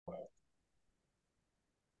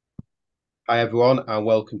Hi everyone, and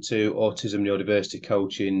welcome to Autism Neurodiversity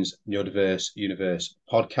Coaching's Neurodiverse Universe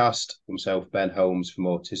podcast. Myself, Ben Holmes from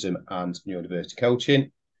Autism and Neurodiversity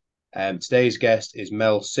Coaching. Today's guest is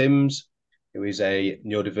Mel Sims, who is a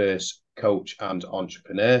neurodiverse coach and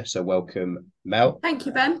entrepreneur. So welcome, Mel. Thank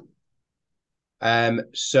you, Ben.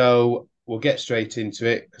 So we'll get straight into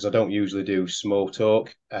it because I don't usually do small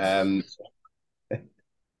talk. We'll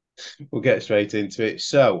get straight into it.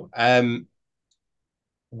 So,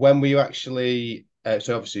 when were you actually,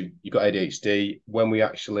 so obviously you got ADHD, when were you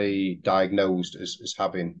actually diagnosed as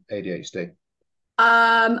having ADHD?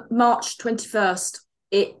 March 21st.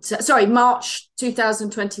 March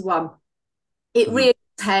 2021. It Mhm. reared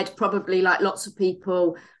its head, probably like lots of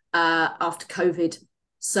people, after COVID.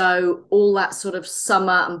 So all that sort of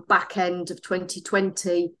summer and back end of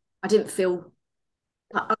 2020, I didn't feel,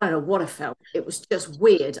 I don't know what I felt. It was just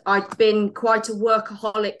weird. I'd been quite a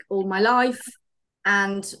workaholic all my life.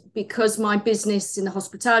 And because my business in the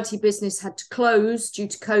hospitality business had to close due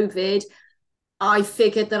to COVID, I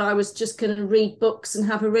figured that I was just going to read books and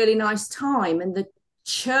have a really nice time. And the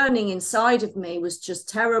churning inside of me was just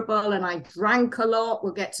terrible. And I drank a lot.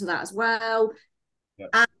 We'll get to that as well.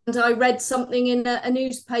 Yeah. And I read something in a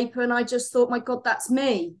newspaper and I just thought, my God, that's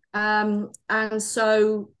me. And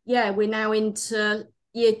so, yeah, we're now into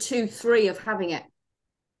year 2, 3 of having it.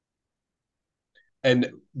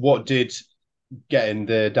 And what did getting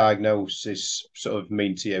the diagnosis sort of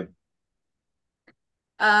mean to you?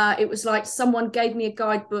 It was like someone gave me a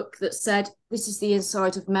guidebook that said, this is the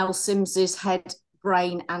inside of Mel Sims's head,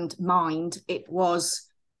 brain, and mind. It was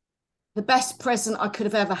the best present I could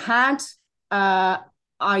have ever had.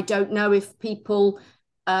 I don't know if people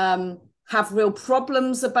have real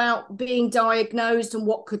problems about being diagnosed and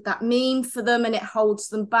what could that mean for them, and it holds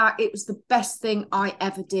them back. It was the best thing I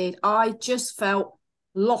ever did. I just felt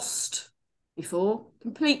lost before,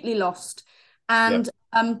 completely lost. Yeah.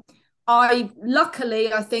 And I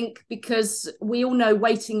think, because we all know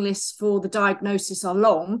waiting lists for the diagnosis are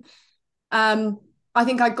long, I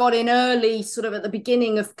think I got in early, sort of at the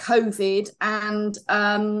beginning of COVID, and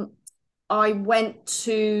I went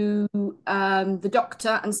to the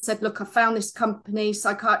doctor and said, look, I found this company,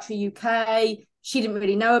 Psychiatry UK. She didn't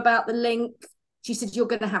really know about the link. She said, you're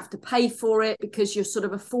going to have to pay for it because you're sort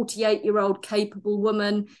of a 48-year-old capable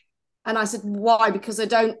woman. And I said, why? Because I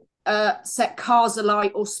don't set cars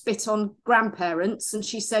alight or spit on grandparents. And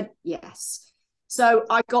she said, yes. So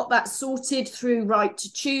I got that sorted through Right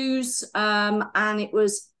to Choose, and it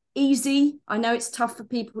was easy. I know it's tough for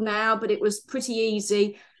people now, but it was pretty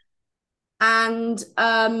easy. And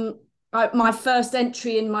my first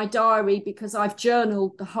entry in my diary, because I've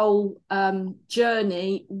journaled the whole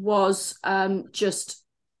journey, was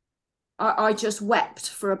I just wept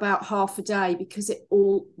for about half a day because it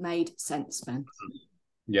all made sense, Ben.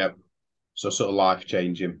 Yeah. So sort of life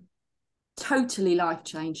changing. Totally life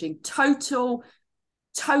changing. Total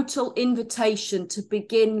invitation to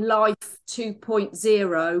begin life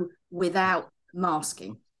 2.0 without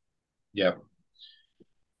masking. Yeah.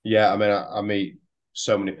 Yeah. I mean, I meet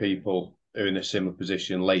so many people who are in a similar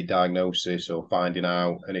position, late diagnosis or finding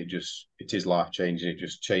out, and it is life changing. It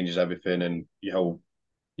just changes everything. And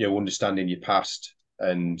understanding your past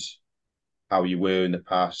and how you were in the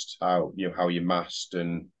past, how you masked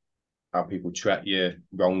and how people treat you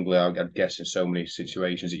wrongly. I guess in so many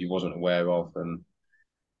situations that you wasn't aware of, and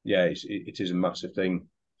yeah, it is a massive thing.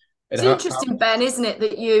 And It's how interesting, Ben, isn't it,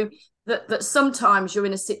 that sometimes you're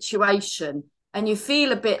in a situation and you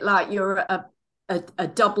feel a bit like you're a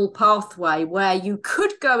double pathway where you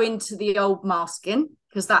could go into the old masking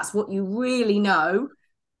because that's what you really know,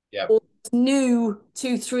 yeah, or new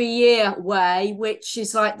 2, 3 year way, which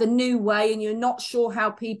is like the new way, and you're not sure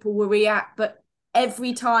how people will react. But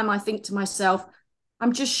every time I think to myself,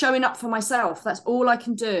 I'm just showing up for myself. That's all I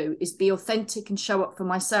can do, is be authentic and show up for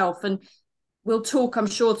myself. And we'll talk, I'm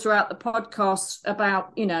sure, throughout the podcast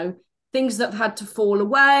about, things that have had to fall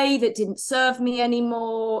away that didn't serve me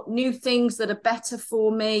anymore, new things that are better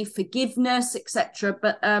for me, forgiveness, etc.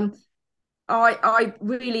 But I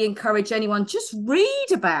really encourage anyone, just read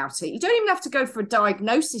about it. You don't even have to go for a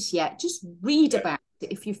diagnosis yet. Just read yeah, about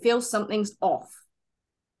it if you feel something's off.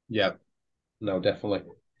 yeah, no, definitely.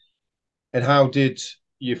 And how did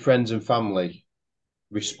your friends and family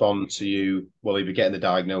respond to you? Well, either getting the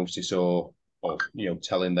diagnosis or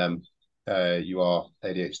telling them you are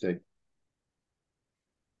ADHD.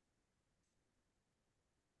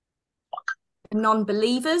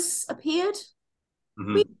 Non-believers appeared.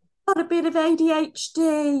 We've Mm-hmm. got a bit of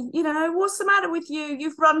ADHD. What's the matter with you?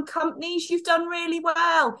 You've run companies, you've done really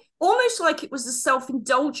well. Almost like it was a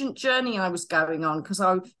self-indulgent journey I was going on because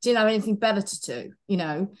I didn't have anything better to do.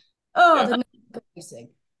 Oh, Yeah, the Amazing.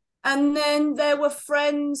 And then there were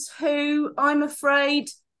friends who I'm afraid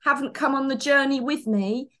haven't come on the journey with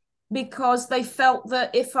me because they felt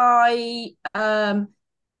that if I got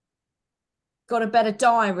a better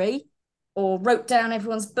diary or wrote down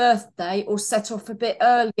everyone's birthday or set off a bit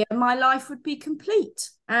earlier, my life would be complete.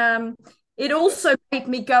 It also made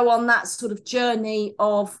me go on that sort of journey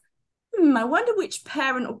of, I wonder which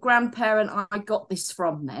parent or grandparent I got this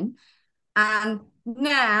from then. And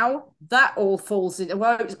now that all falls in, I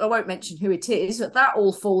won't mention who it is, but that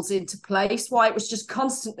all falls into place. Why it was just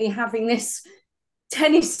constantly having this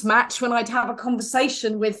tennis match when I'd have a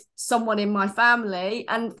conversation with someone in my family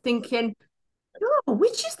and thinking, oh,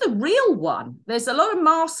 which is the real one? There's a lot of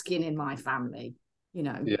masking in my family, you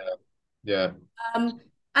know. Yeah.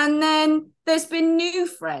 And then there's been new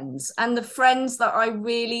friends, and the friends that I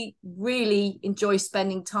really, really enjoy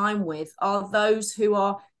spending time with are those who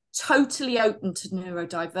are totally open to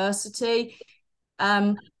neurodiversity,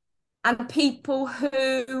 and people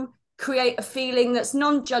who create a feeling that's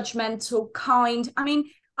non-judgmental, kind. I mean,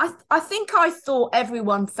 I think I thought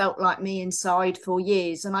everyone felt like me inside for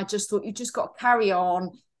years, and I just thought you just got to carry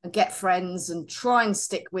on and get friends and try and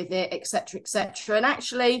stick with it, etc., etc. And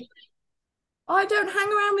actually, I don't hang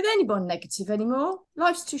around with anyone negative anymore.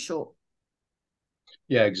 Life's too short.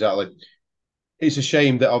 Yeah, exactly. It's a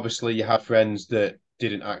shame that obviously you had friends that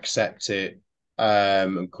didn't accept it,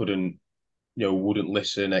 and couldn't, wouldn't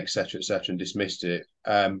listen, etc., etc., and dismissed it.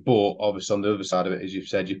 But obviously on the other side of it, as you've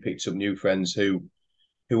said, you picked up new friends who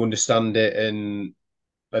understand it and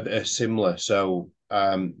are similar. So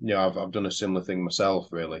I've done a similar thing myself,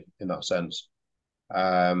 really, in that sense.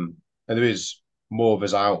 And there is more of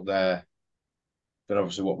us out there than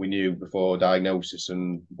obviously what we knew before diagnosis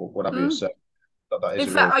and what have you. So that is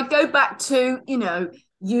in fact, I go back to,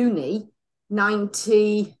 uni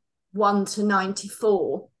 91 to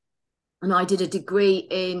 94, and I did a degree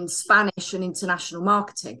in Spanish and international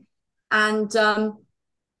marketing. And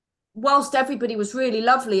whilst everybody was really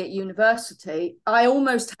lovely at university, I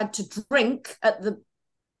almost had to drink at the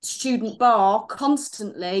student bar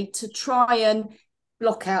constantly to try and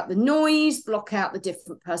block out the noise, block out the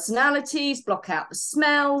different personalities, block out the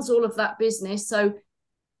smells, all of that business. So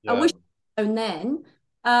I wish I'd known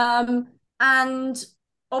then. And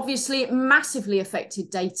obviously it massively affected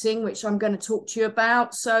dating, which I'm going to talk to you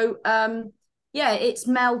about. So it's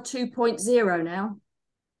Mel 2.0 now.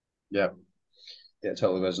 Yeah,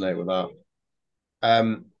 totally resonate with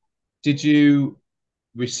that. Did you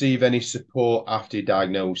receive any support after your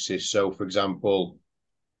diagnosis? So, for example,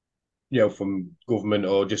 from government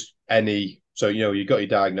or just any, so, you got your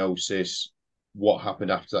diagnosis, what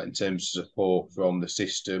happened after that in terms of support from the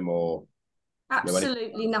system or?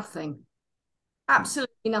 Absolutely nothing.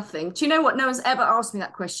 Absolutely nothing. Do you know what? No one's ever asked me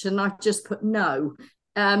that question. I've just put no.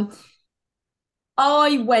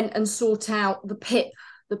 I went and sought out the PIP,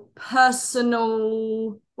 the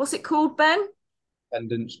personal, what's it called, Ben?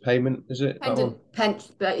 Dependence payment, is it?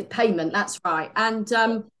 Payment, that's right. And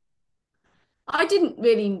I didn't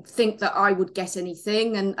really think that I would get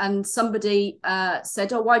anything. And somebody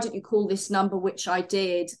said, oh, why don't you call this number, which I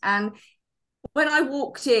did. And when I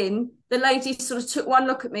walked in, the lady sort of took one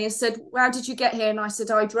look at me and said, how did you get here? And I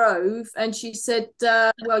said, I drove. And she said,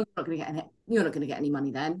 well, you're not going to get any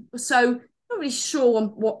money then. So not really sure on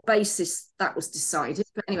what basis that was decided.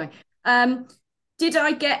 But anyway, did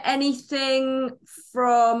I get anything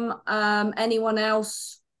from anyone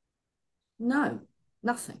else? No,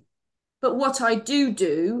 nothing. But what I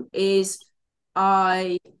do is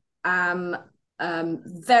I am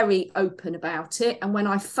very open about it. And when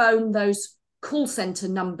I phone those call center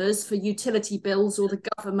numbers for utility bills or the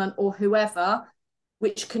government or whoever,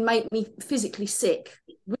 which can make me physically sick,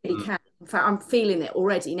 really can. In fact, I'm feeling it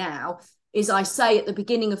already now, is I say at the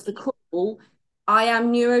beginning of the call, I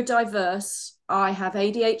am neurodiverse, I have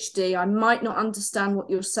ADHD, I might not understand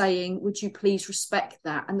what you're saying, would you please respect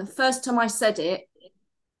that? And the first time I said it,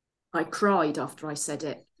 I cried after I said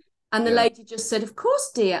it. And the lady just said, of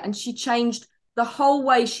course, dear. And she changed the whole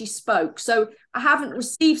way she spoke. So I haven't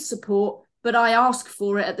received support, but I ask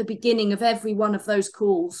for it at the beginning of every one of those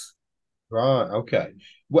calls. Right. Okay.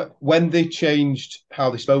 When they changed how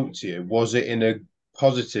they spoke to you, was it in a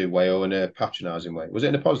positive way or in a patronizing way? Was it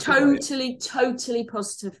in a positive way? Totally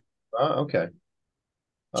positive. Right. Okay.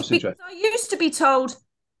 That's Because interesting. I used to be told,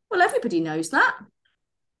 well, everybody knows that.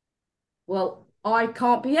 Well, I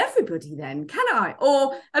can't be everybody then, can I?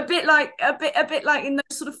 Or a bit like in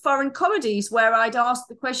those sort of foreign comedies where I'd ask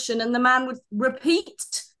the question and the man would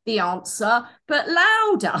repeat the answer, but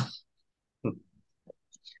louder.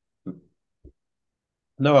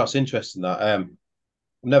 No, that's interesting. That I've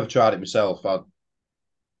never tried it myself.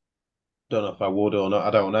 don't know if I would or not. I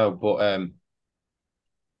don't know, but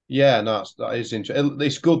yeah, no, that is interesting.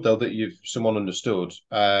 It's good though that you've someone understood.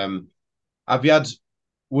 Have you had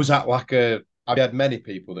was that like a have you had many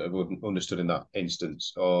people that have understood in that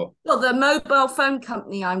instance, or Well, the mobile phone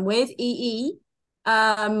company I'm with, EE,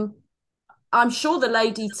 um, I'm sure the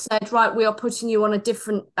lady said, right, we are putting you on a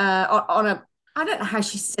different, on a, I don't know how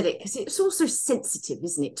she said it because it's also sensitive,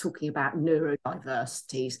 isn't it? Talking about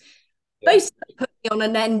neurodiversities. yeah, Basically, put me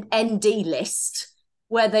on an ND list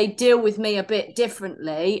where they deal with me a bit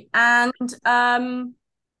differently. And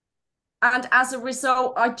as a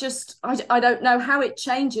result, I don't know how it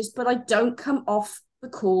changes, but I don't come off the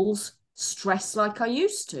calls stressed like I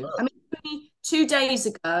used to. I mean, only 2 days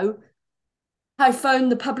ago, I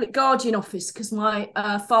phoned the public guardian office because my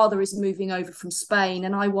father is moving over from Spain,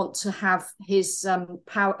 and I want to have his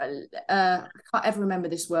power. I can't ever remember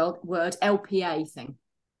this word LPA thing.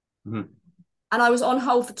 mm-hmm. And I was on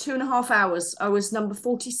hold for 2.5 hours. I was number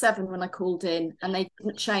 47 when I called in, and they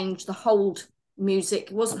didn't change the hold music.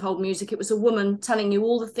 It wasn't hold music. It was a woman telling you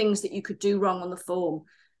all the things that you could do wrong on the form.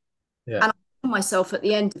 Yeah, And I found myself at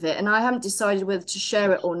the end of it, and I haven't decided whether to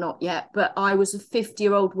share it or not yet, but I was a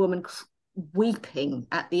 50-year-old woman weeping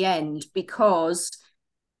at the end because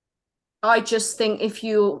I just think if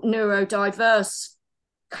you're neurodiverse,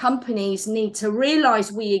 companies need to realize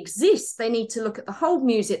we exist. They need to look at the hold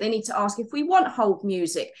music. They need to ask if we want hold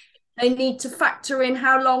music. They need to factor in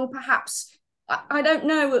how long, perhaps. I don't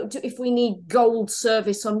know if we need gold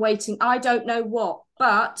service on waiting. I don't know what.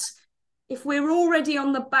 But if we're already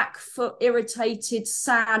on the back foot, irritated,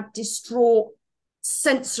 sad, distraught,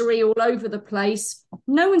 sensory all over the place,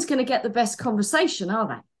 no one's going to get the best conversation, are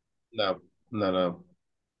they? no, no,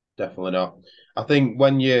 definitely not. I think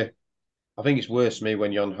when you I think it's worse for me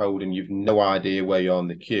when you're on hold and you've no idea where you're on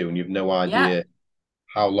the queue and you've no Yeah. idea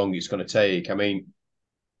how long it's going to take. I mean,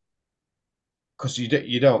 because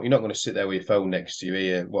you're not going to sit there with your phone next to your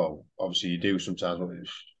ear. Well, obviously you do sometimes. But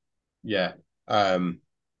yeah.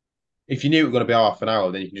 If you knew it was going to be half an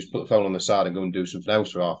hour, then you can just put the phone on the side and go and do something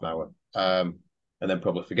else for half an hour. And then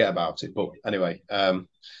probably forget about it. But anyway,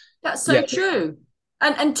 That's so yeah, true.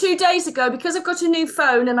 And 2 days ago, because I've got a new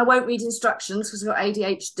phone and I won't read instructions because I've got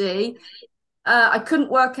ADHD, I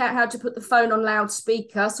couldn't work out how to put the phone on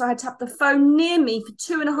loudspeaker. So I had to have the phone near me for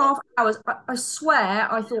 2.5 hours. I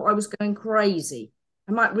swear I thought I was going crazy.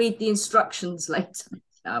 I might read the instructions later.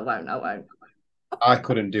 No, I won't. I won't. I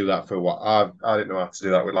couldn't do that for a while. I didn't know how to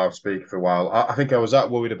do that with loudspeaker for a while. I think I was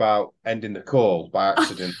that worried about ending the call by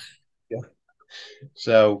accident. Yeah.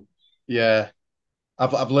 So yeah,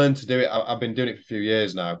 I've learned to do it. I've been doing it for a few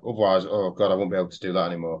years now. Otherwise, oh God, I won't be able to do that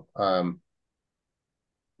anymore.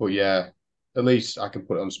 But yeah, at least I can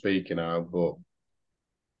put it on speaker now. But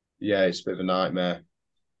yeah, it's a bit of a nightmare.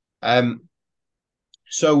 Um,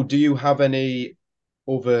 so do you have any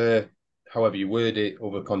other, however you word it,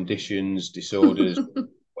 other conditions, disorders,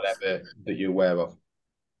 whatever that you're aware of?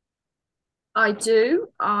 I do.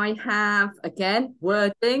 I have, again,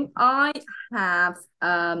 wording. I have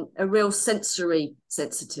a real sensory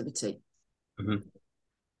sensitivity. Mhm.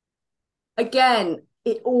 Again,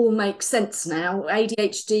 it all makes sense now.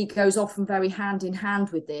 ADHD goes often very hand in hand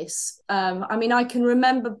with this. I mean, I can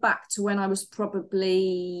remember back to when I was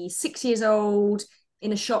probably 6 years old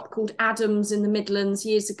in a shop called Adams in the Midlands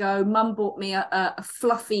years ago. Mum bought me a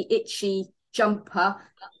fluffy, itchy jumper,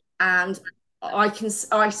 and I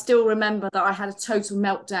still remember that I had a total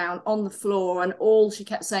meltdown on the floor, and all she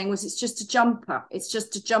kept saying was, "It's just a jumper. It's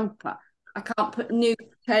just a jumper. I can't put new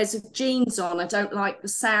pairs of jeans on. I don't like the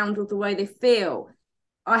sound or the way they feel."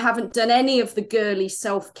 I haven't done any of the girly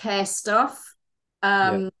self-care stuff, Yeah,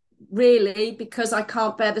 um, really, because I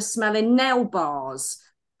can't bear the smell in nail bars.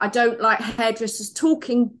 I don't like hairdressers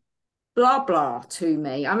talking blah blah to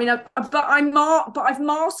me. I mean, but I've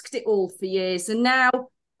masked it all for years, and now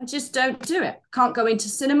I just don't do it. I can't go into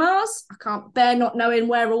cinemas. I can't bear not knowing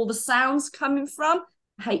where all the sounds coming from.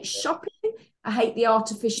 I hate shopping. I hate the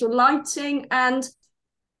artificial lighting, and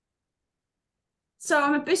so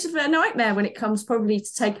I'm a bit of a nightmare when it comes probably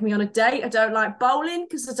to taking me on a date. I don't like bowling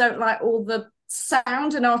because I don't like all the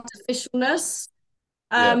sound and artificialness.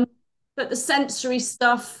 yeah. Um, but the sensory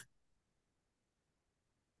stuff,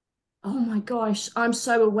 oh my gosh, I'm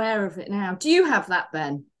so aware of it now. Do you have that,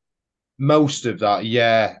 Ben? Most of that,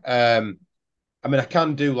 yeah. I mean, I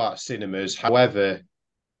can do like cinemas. However,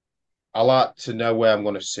 I like to know where I'm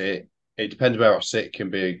going to sit. It depends where I sit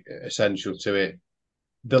can be essential to it.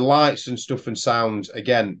 The lights and stuff and sounds,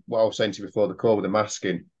 again, what I was saying to you before the call with the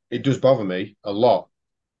masking, it does bother me a lot.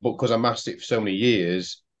 But because I masked it for so many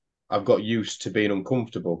years, I've got used to being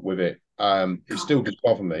uncomfortable with it. It still does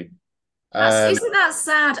bother me. Isn't that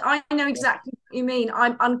sad? I know exactly what you mean.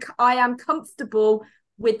 I am comfortable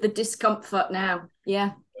with the discomfort now.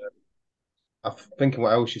 Yeah. I'm thinking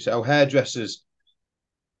what else you said. Oh, hairdressers.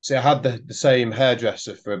 See, I had the same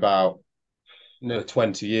hairdresser for about nearly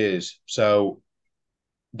 20 years. So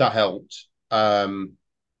that helped. Otherwise,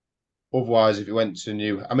 if you went to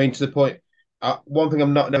new, I mean, to the point, one thing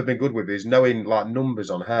I'm not never been good with is knowing like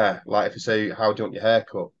numbers on hair. Like if you say, how do you want your hair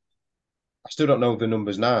cut? I still don't know the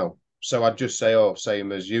numbers now. So I'd just say, oh,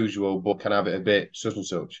 same as usual, but can I have it a bit such and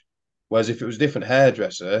such. Whereas if it was a different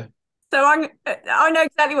hairdresser, So I know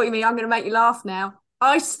exactly what you mean. I'm going to make you laugh now.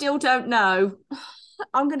 I still don't know.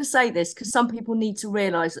 I'm going to say this because some people need to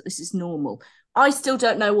realize that this is normal. I still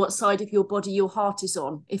don't know what side of your body your heart is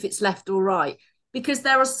on, if it's left or right, because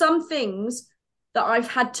there are some things that I've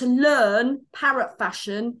had to learn parrot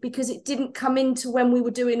fashion because it didn't come into when we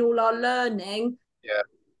were doing all our learning. yeah,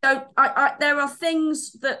 So there are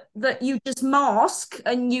things that you just mask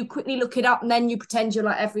and you quickly look it up and then you pretend you're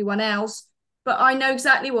like everyone else. But I know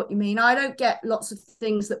exactly what you mean. I don't get lots of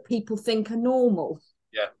things that people think are normal.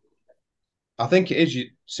 yeah. I think it is. You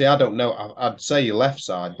see, I don't know. I'd say your left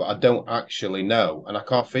side, but I don't actually know, and I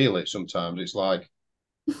can't feel it sometimes. It's like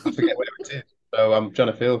I forget where it is. So I'm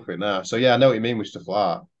trying to feel for it now. So yeah, I know what you mean with stuff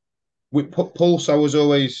like that. With pulse, I was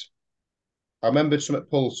always. I remember some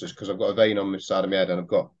at pulses because I've got a vein on my side of my head and I've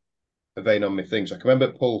got a vein on my thing. So I can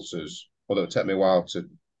remember pulses, although it took me a while to.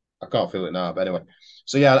 I can't feel it now, but anyway.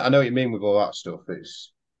 So yeah, I know what you mean with all that stuff.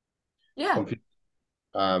 It's Yeah. confusing.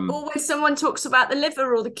 Or when someone talks about the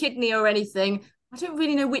liver or the kidney or anything, I don't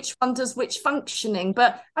really know which one does which functioning.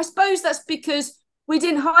 But I suppose that's because we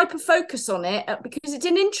didn't hyper focus on it because it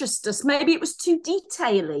didn't interest us. Maybe it was too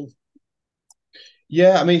detaily.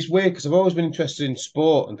 Yeah, I mean it's weird because I've always been interested in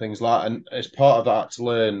sport and things like, that, and as part of that to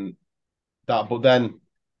learn that, but then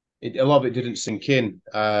a lot of it didn't sink in.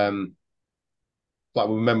 Like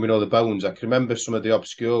remembering all the bones, I can remember some of the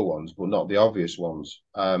obscure ones, but not the obvious ones.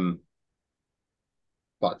 Like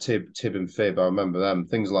Tib and Fib, I remember them,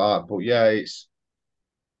 things like that. But yeah,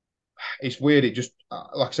 it's weird. It just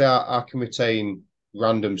like I say, I can retain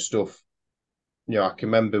random stuff. You know, I can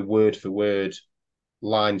remember word for word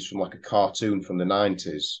lines from like a cartoon from the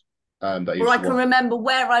 90s that I Or used I to can watch. remember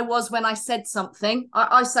where I was when I said something.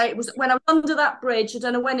 I say it was when I was under that bridge. I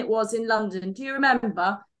don't know when it was in London. Do you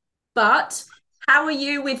remember? But how are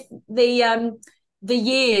you with the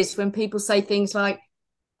years when people say things like,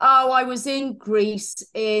 "Oh, I was in Greece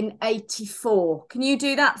in '84." Can you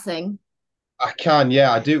do that thing? I can,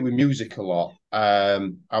 yeah, I do it with music a lot. I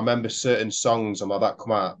remember certain songs and that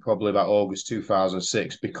come out probably about August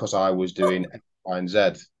 2006 because I was doing X, Y, and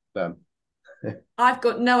Z then. I've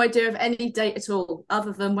got no idea of any date at all,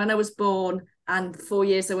 other than when I was born and 4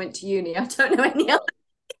 years I went to uni. I don't know any other.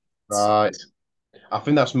 Right. I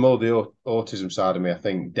think that's more the autism side of me. I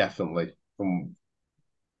think definitely from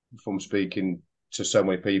speaking to so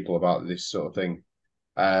many people about this sort of thing.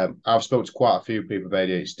 I've spoken to quite a few people with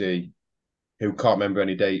ADHD who can't remember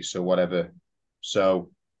any dates or whatever.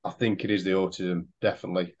 So I think it is the autism,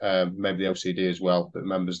 definitely. Maybe the OCD as well that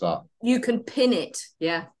remembers that. You can pin it.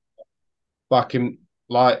 Yeah. But I can,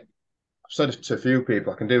 like I've said it to a few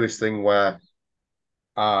people, I can do this thing where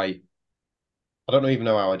I I don't even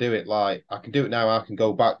know how I do it. Like I can do it now. I can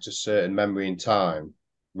go back to certain memory in time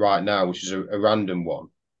right now, which is a random one.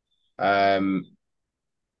 And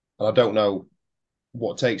I don't know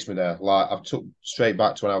what takes me there. Like I've took straight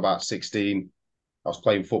back to when I was about 16. I was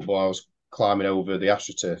playing football. I was climbing over the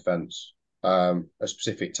AstroTurf fence, a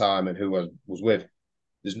specific time and who I was with.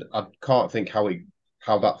 I can't think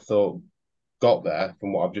how that thought got there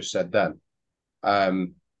from what I've just said then.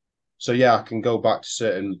 Um, so yeah, I can go back to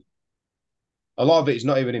certain. A lot of it is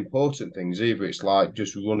not even important things either. It's like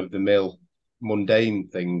just run of the mill, mundane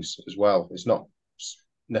things as well. It's not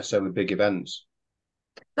necessarily big events.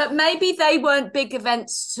 But maybe they weren't big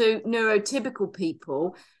events to neurotypical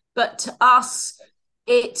people, but to us,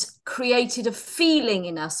 it created a feeling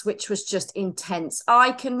in us which was just intense.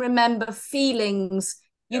 I can remember feelings.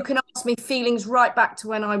 You Yeah. can ask me feelings right back to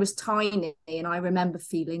when I was tiny, and I remember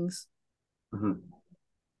feelings. Mm-hmm.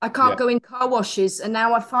 I Yeah. can't go in car washes, and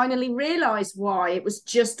now I finally realise why. It was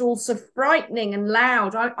just all so frightening and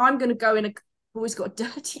loud. I'm going to go in a. I've always got a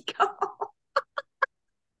dirty car.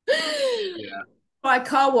 Yeah. Buy a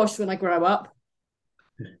car wash when I grow up.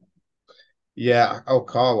 Yeah. Oh,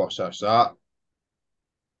 car wash. That's that.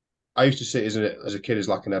 I used to see it as a kid as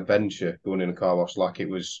like an adventure going in a car wash, like it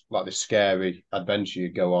was like this scary adventure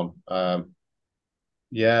you'd go on.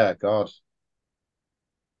 Yeah, God,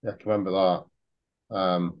 yeah, I can remember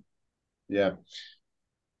that. Yeah.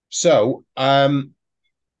 So,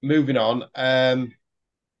 moving on.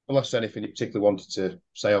 unless there's anything you particularly wanted to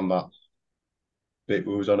say on that bit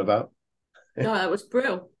we was on about. No, that was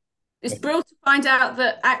brilliant. It's brilliant to find out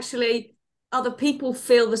that actually other people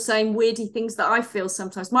feel the same weirdy things that I feel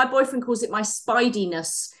sometimes. My boyfriend calls it my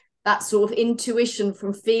spidiness, that sort of intuition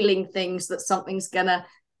from feeling things that something's gonna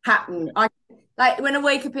happen. I like when I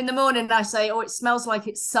wake up in the morning and I say, "Oh, it smells like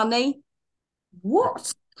it's sunny."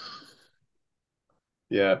 What?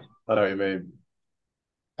 Yeah, I know what you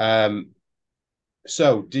mean.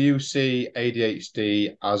 So do you see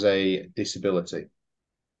ADHD as a disability?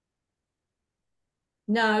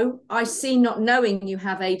 No, I see not knowing you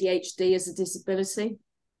have ADHD as a disability.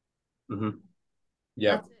 Mm-hmm.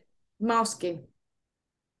 Yeah. That's it. Masking.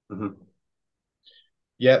 Mm-hmm.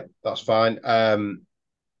 Yeah, that's fine. What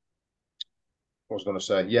was I going to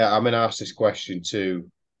say? Yeah, I'm going to ask this question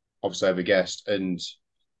to obviously every guest, and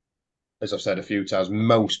as I've said a few times,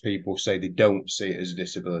 most people say they don't see it as a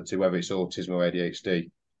disability, whether it's autism or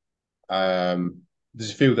ADHD.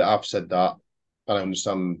 There's a few that have said that, and I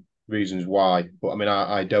understand reasons why, but I mean,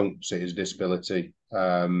 I don't see it as a disability.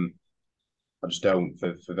 I just don't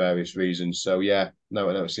for various reasons. So yeah, no,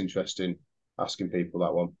 it's interesting asking people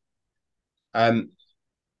that one. Um,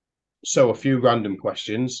 so a few random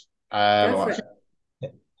questions. Go for it.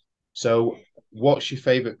 So, what's your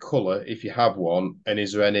favorite color if you have one, and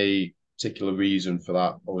is there any particular reason for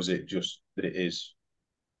that, or is it just that it is?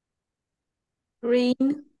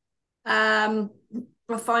 Green. Um,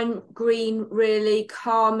 I find green really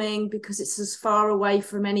calming because it's as far away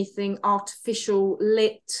from anything artificial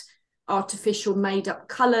lit, artificial made up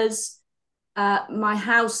colours. My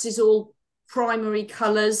house is all primary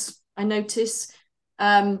colours, I notice.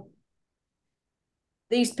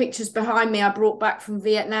 These pictures behind me I brought back from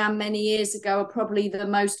Vietnam many years ago are probably the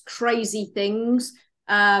most crazy things,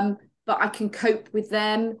 but I can cope with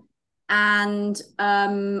them. And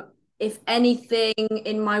if anything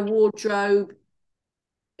in my wardrobe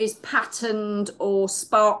is patterned or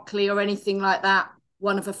sparkly or anything like that,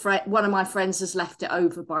 one of my friends has left it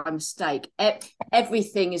over by mistake.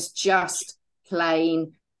 Everything is just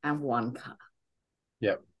plain and one color.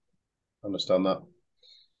 Yeah, understand that.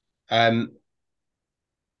 Um,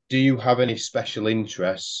 do you have any special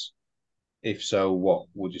interests? If so, what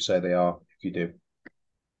would you say they are? If you do,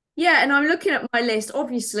 Yeah, and I'm looking at my list.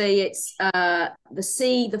 Obviously, it's the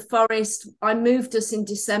sea, the forest. I moved us in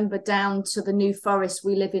December down to the New Forest.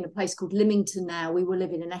 We live in a place called Lymington now. We were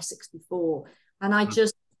living in Essex before. And I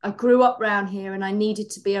grew up around here and I needed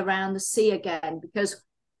to be around the sea again because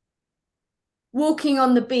walking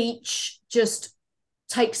on the beach just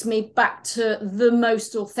takes me back to the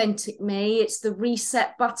most authentic me. It's the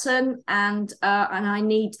reset button and I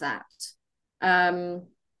need that.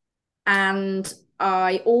 And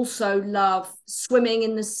I also love swimming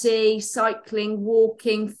in the sea, cycling,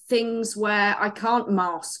 walking, things where I can't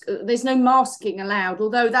mask. There's no masking allowed,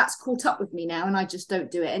 although that's caught up with me now and I just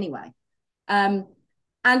don't do it anyway. And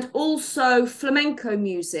also flamenco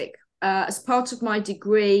music. As part of my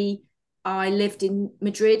degree, I lived in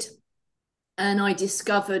Madrid and I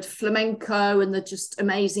discovered flamenco and the just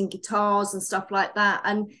amazing guitars and stuff like that.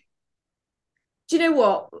 And do you know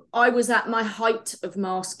what? I was at my height of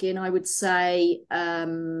masking, I would say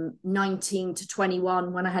 19 to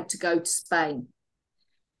 21 when I had to go to Spain.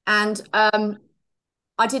 And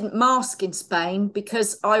I didn't mask in Spain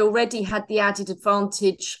because I already had the added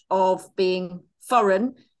advantage of being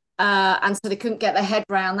foreign. And so they couldn't get their head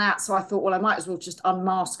around that. So I thought, well, I might as well just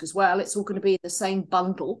unmask as well. It's all going to be the same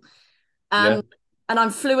bundle. yeah, And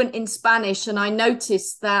I'm fluent in Spanish. And I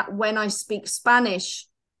noticed that when I speak Spanish,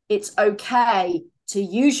 it's okay to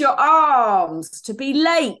use your arms, to be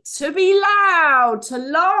late, to be loud, to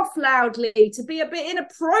laugh loudly, to be a bit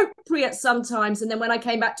inappropriate sometimes. And then when I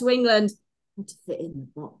came back to England, I had to fit in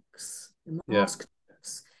the box, the mask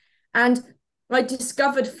box. And I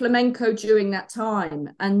discovered flamenco during that time.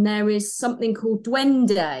 And there is something called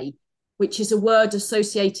duende, which is a word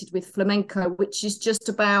associated with flamenco, which is just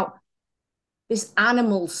about this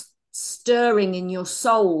animal stirring in your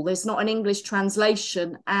soul. There's not an English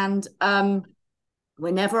translation. And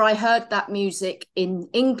whenever I heard that music in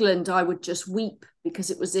England, I would just weep because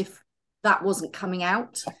it was as if that wasn't coming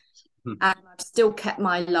out. And I've still kept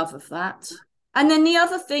my love of that. And then the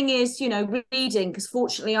other thing is, reading, because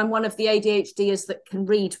fortunately I'm one of the ADHDers that can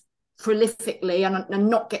read prolifically and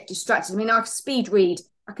not get distracted. I mean, I speed read.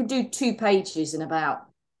 I can do 2 pages in about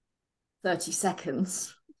 30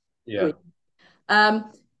 seconds. yeah,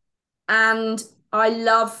 And I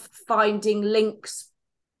love finding links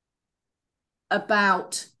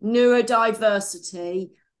about neurodiversity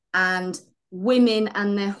and women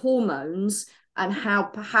and their hormones and how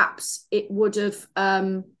perhaps it would have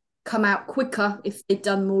come out quicker if they'd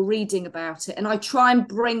done more reading about it. And I try and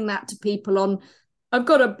bring that to people on. I've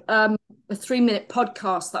got a 3-minute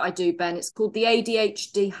podcast that I do, Ben. It's called the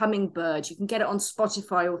ADHD Hummingbird. You can get it on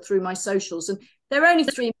Spotify or through my socials. And they're only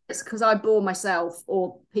 3 minutes because I bore myself,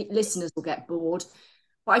 or listeners will get bored.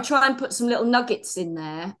 But I try and put some little nuggets in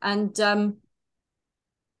there. And,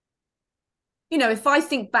 you know, if I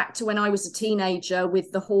think back to when I was a teenager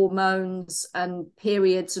with the hormones and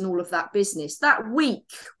periods and all of that business, that week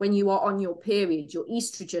when you are on your period, your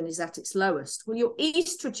estrogen is at its lowest. Well, your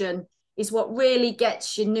estrogen is what really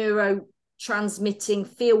gets your neurotransmitting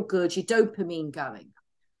feel good, your dopamine going.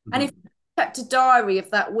 Mm-hmm. And if I kept a diary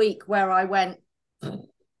of that week where I went,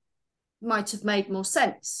 might have made more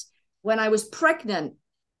sense. When I was pregnant,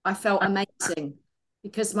 I felt amazing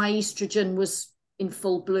because my estrogen was in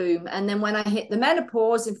full bloom. And then when I hit the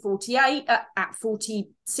menopause in 48, at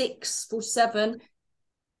 46, 47,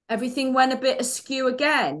 everything went a bit askew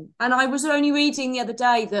again. And I was only reading the other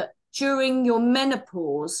day that during your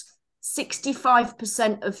menopause,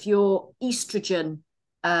 65% of your estrogen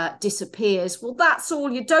disappears. Well, that's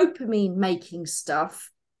all your dopamine making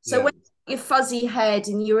stuff. So when your fuzzy head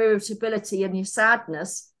and your irritability and your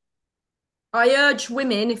sadness, I urge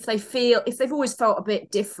women, if they've always felt a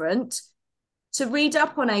bit different, to read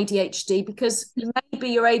up on ADHD, because maybe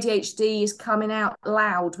your ADHD is coming out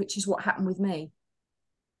loud, which is what happened with me.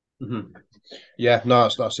 Mm-hmm. Yeah, no,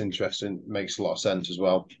 that's interesting. Makes a lot of sense as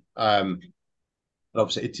well.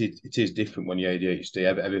 Obviously, it is different when you're ADHD.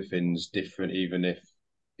 Everything's different, even if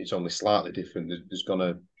it's only slightly different. It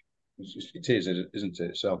is, isn't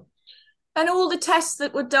it? So, and all the tests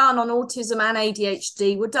that were done on autism and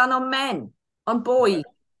ADHD were done on men, on boys,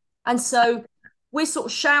 and so we're sort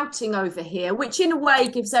of shouting over here, which in a way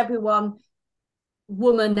gives everyone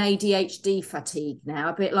woman ADHD fatigue now,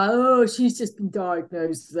 a bit like, oh, she's just been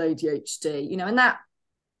diagnosed with ADHD, you know, and that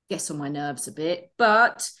gets on my nerves a bit,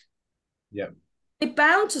 but yeah. They're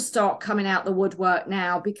bound to start coming out the woodwork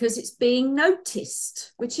now because it's being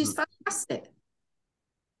noticed, which is fantastic.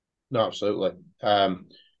 No, absolutely.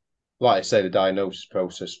 Like I say, the diagnosis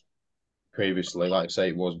process previously, like I say,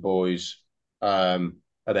 it was boys,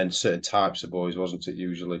 and then certain types of boys, wasn't it?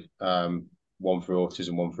 Usually, one for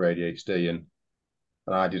autism, one for ADHD, and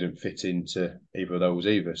I didn't fit into either of those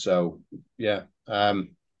either. So, yeah.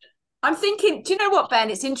 I'm thinking, do you know what,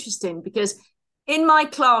 Ben? It's interesting because in my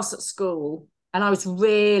class at school, and I was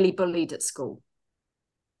really bullied at school.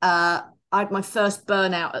 I had my first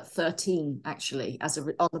burnout at 13, actually,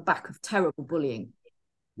 on the back of terrible bullying.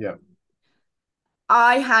 Yeah.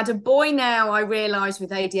 I had a boy now, I realised,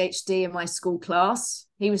 with ADHD in my school class.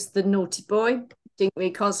 He was the naughty boy, didn't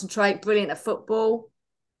really concentrate, brilliant at football.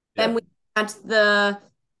 Yeah. Then we had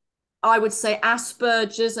I would say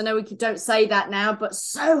Asperger's. I know we don't say that now, but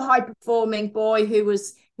so high-performing boy who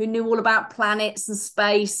knew all about planets and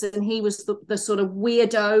space, and he was the sort of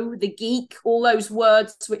weirdo, the geek, all those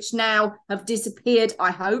words which now have disappeared, I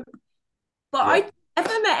hope. But yeah. I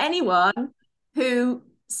never met anyone who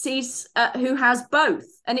has both,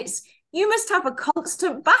 and you must have a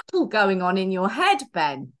constant battle going on in your head,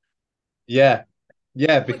 Ben. Yeah,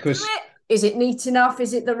 because is it neat enough?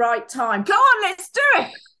 Is it the right time? Come on, let's do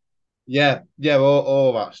it. Yeah,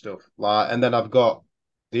 all that stuff. And then I've got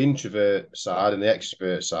the introvert side and the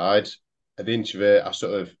extrovert side. And the introvert, I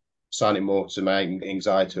sort of assign it more to my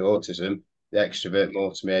anxiety or autism. The extrovert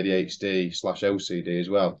more to my ADHD/OCD as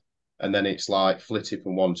well. And then it's like flitting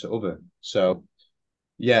from one to other. So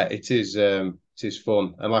yeah, it is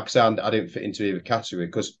fun. And like I said, I didn't fit into either category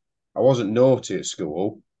because I wasn't naughty at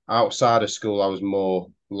school. Outside of school, I was more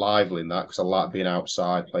lively in that because I like being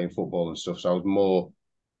outside playing football and stuff. So I was more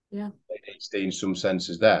ADHD in some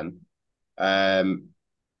senses then.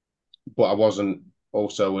 But I wasn't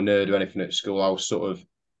also a nerd or anything at school. I was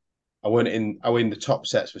I went in the top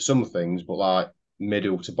sets for some things, but like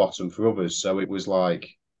middle to bottom for others. So it was like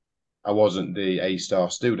I wasn't the A-star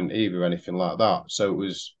student either or anything like that. So it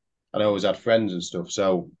was, and I always had friends and stuff.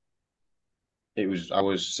 So I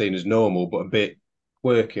was seen as normal, but a bit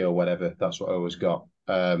quirky or whatever. That's what I always got.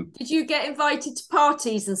 Did you get invited to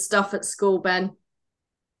parties and stuff at school, Ben?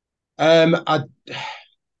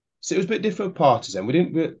 So it was a bit different parties then. We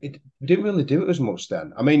didn't really do it as much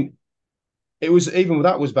then. I mean, it was even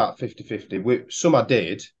that was about 50-50. Some I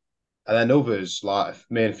did, and then others, like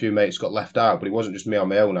me and a few mates, got left out. But it wasn't just me on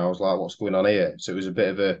my own. I was like, "What's going on here?" So it was a bit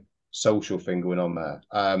of a social thing going on there.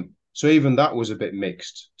 So even that was a bit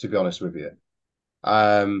mixed, to be honest with you.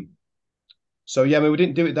 So yeah, I mean, we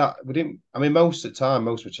didn't do it that. We didn't. I mean, most of the time,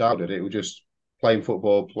 most of childhood, it was just playing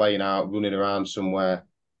football, playing out, running around somewhere.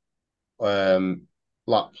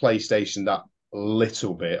 Like PlayStation, that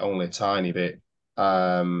little bit, only a tiny bit.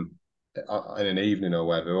 in an evening or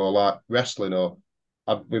whatever, or like wrestling, or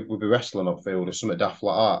we'd be wrestling on field or something daft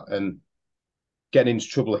like that, and getting into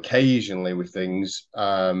trouble occasionally with things,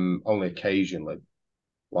 only occasionally.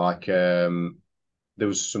 Like there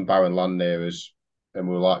was some barren land near us, and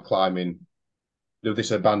we were like climbing. There was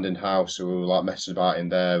this abandoned house, so we were like messing about in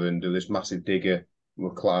there, and there was this massive digger. And we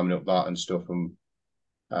were climbing up that and stuff, and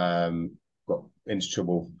got into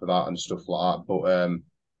trouble for that and stuff like that. But and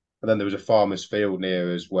then there was a farmer's field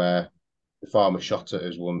near us where the farmer shot at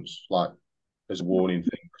us once, like as a warning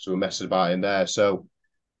thing, because we were messing about in there. So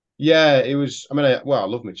yeah, it was. I mean, I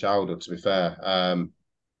love my childhood. To be fair,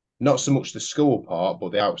 not so much the school part,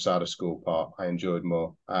 but the outside of school part, I enjoyed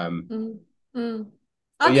more. Mm, mm.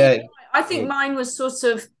 But I think yeah, I think mine was sort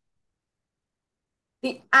of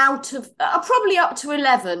the out of probably up to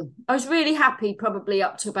 11. I was really happy probably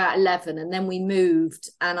up to about 11, and then we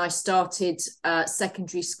moved and I started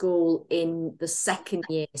secondary school in the second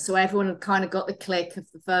year, so everyone had kind of got the click of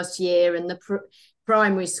the first year and the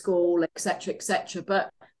primary school, etc., etc.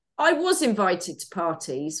 But I was invited to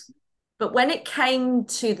parties, but when it came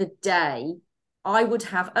to the day, I would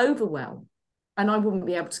have overwhelm and I wouldn't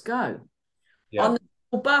be able to go. yeah. On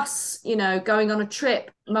the bus, going on a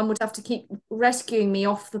trip, mum would have to keep rescuing me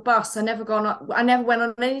off the bus. I never went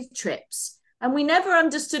on any trips, and we never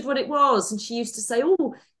understood what it was. And she used to say,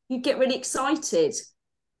 "Oh, you'd get really excited."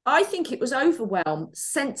 I think it was overwhelm,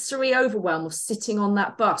 sensory overwhelm of sitting on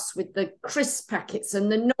that bus with the crisp packets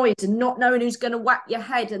and the noise and not knowing who's going to whack your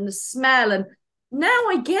head and the smell. And now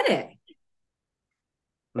I get it.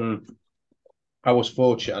 Mm. I was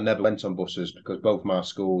fortunate. I never went on buses because both my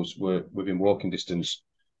schools were within walking distance,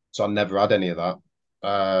 so I never had any of that.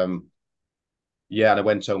 Yeah, and I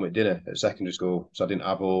went home at dinner at secondary school, so I didn't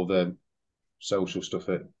have all the social stuff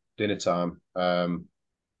at dinner time.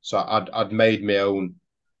 So I'd made my own.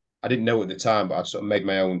 I didn't know at the time, but I'd sort of made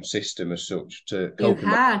my own system as such to You cope in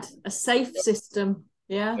my. had a safe system.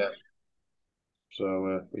 Yeah. Yeah.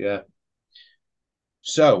 So yeah.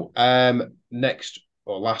 So next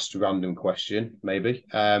or last random question, maybe.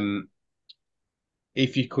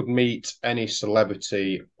 If you could meet any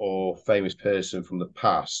celebrity or famous person from the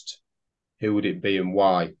past, who would it be and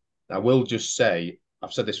why? I will just say,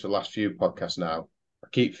 I've said this for the last few podcasts now. I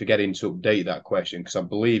keep forgetting to update that question because I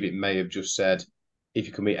believe it may have just said if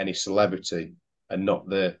you could meet any celebrity and not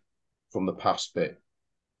the from the past bit.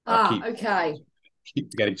 I Okay. keep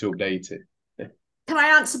forgetting to update it. Can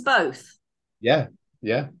I answer both? Yeah,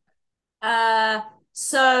 yeah.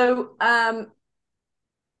 So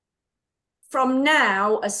from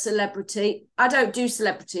now, a celebrity, I don't do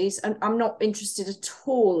celebrities, and I'm not interested at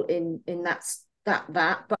all in that.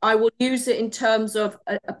 But I will use it in terms of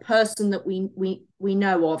a person that we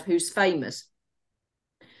know of who's famous.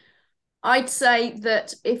 I'd say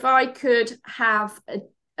that if I could have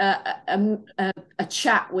a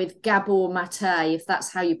chat with Gabor Mate, if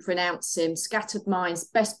that's how you pronounce him, Scattered Minds,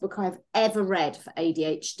 best book I've ever read for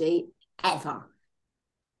ADHD, ever.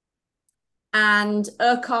 And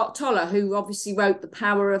Urquhart Tolle, who obviously wrote The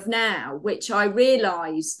Power of Now, which I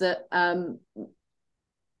realised that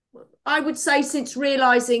I would say since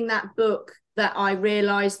realising that book that I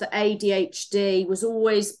realised that ADHD was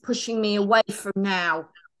always pushing me away from now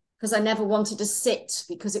because I never wanted to sit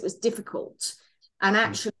because it was difficult. And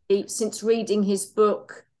actually, since reading his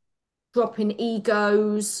book, Dropping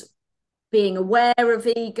Egos, being aware of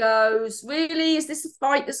egos, really, is this a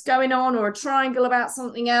fight that's going on or a triangle about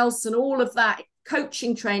something else? And all of that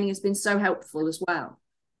coaching training has been so helpful as well.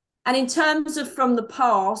 And in terms of from the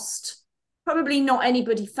past, probably not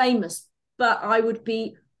anybody famous, but I would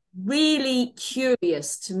be really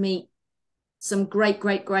curious to meet some great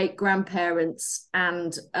grandparents,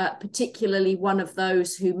 and particularly one of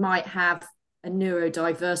those who might have a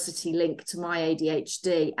neurodiversity link to my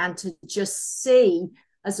ADHD, and to just see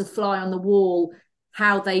as a fly on the wall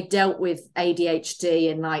how they dealt with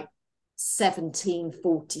ADHD in like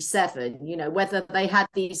 1747, whether they had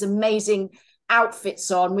these amazing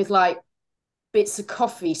outfits on with like bits of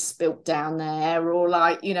coffee spilt down there, or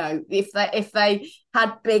like, if they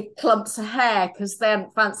had big clumps of hair because they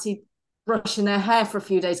hadn't fancied brushing their hair for a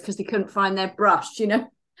few days because they couldn't find their brush.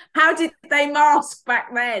 How did they mask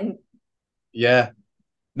back then? Yeah.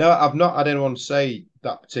 No, I've not had anyone say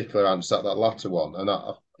that particular answer, that latter one, and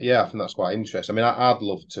I think that's quite interesting. I mean, I'd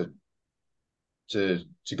love to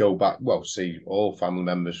go back, well, see all family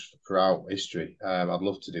members throughout history. I'd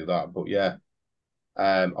love to do that, but yeah,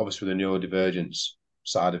 obviously the neurodivergence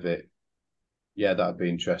side of it, yeah, that'd be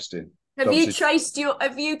interesting. Have you traced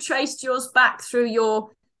yours back through your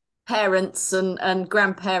parents and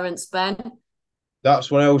grandparents, Ben?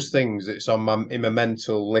 That's one of those things that's on my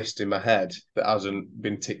mental list in my head that hasn't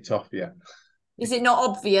been ticked off yet. Is it not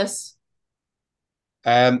obvious?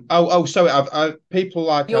 Sorry. People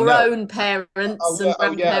like I Your know. own parents Oh yeah, and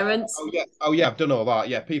oh yeah, grandparents. oh yeah, oh yeah. I've done all that.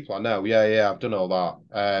 Yeah, people I know. Yeah, yeah. I've done all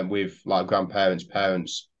that. With like grandparents,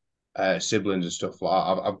 parents, siblings, and stuff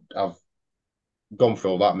like that. I've gone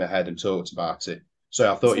through all that in my head and talked about it. So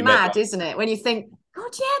I It's thought you meant mad, like, isn't it? When you think,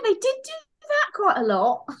 God, yeah, they did do that quite a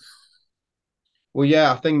lot. well,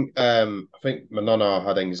 yeah. I think my nonna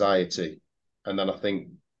had anxiety, and then I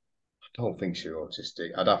don't think she's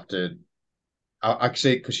autistic. I'd have to. I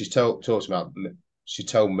see because she's talked about. She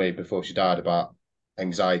told me before she died about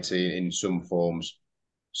anxiety in some forms.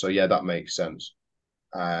 So yeah, that makes sense.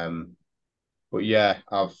 Um, but yeah,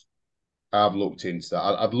 I've looked into that.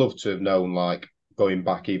 I'd love to have known, like going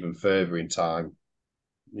back even further in time,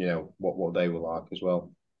 what they were like as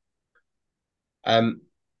well. Um,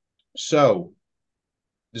 so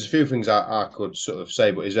there's a few things I could sort of say,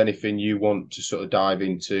 but is there anything you want to sort of dive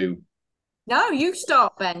into? No, you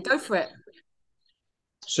start, Ben. Go for it.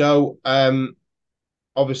 So,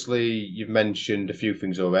 obviously you've mentioned a few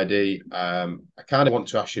things already. I kind of want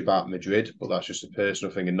to ask you about Madrid, but that's just a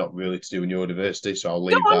personal thing and not really to do with neurodiversity, so I'll Go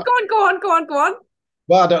leave on, that. go on, go on, go on, go on.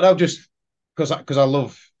 Well, I don't know, just because I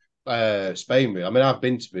love Spain. Really. I mean, I've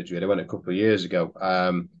been to Madrid. I went a couple of years ago.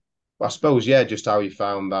 But I suppose, yeah, just how you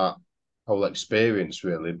found that whole experience,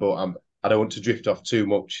 really. But I don't want to drift off too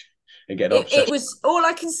much and get It obsessed. was all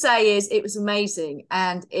I can say is it was amazing.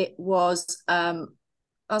 And it was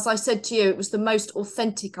as I said to you, it was the most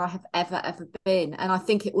authentic I have ever been. And I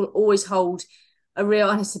think it will always hold a real,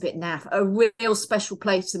 and it's a bit naff, a real special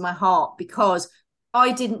place in my heart because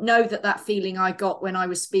I didn't know that feeling I got when I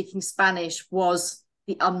was speaking Spanish was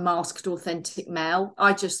the unmasked, authentic Mel.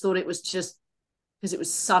 I just thought it was just because it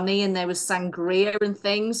was sunny and there was sangria and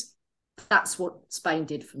things. That's what Spain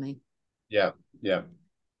did for me. Yeah, yeah.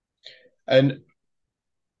 And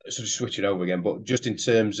sort of switching over again, but just in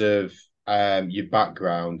terms of your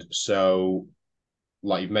background, so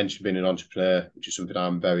like you've mentioned being an entrepreneur, which is something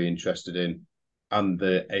I'm very interested in, and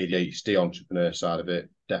the ADHD entrepreneur side of it,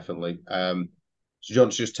 definitely. So do you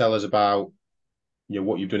want to just tell us about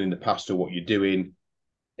what you've done in the past or what you're doing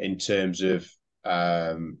in terms of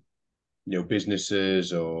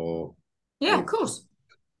businesses Yeah, of or course.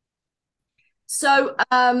 So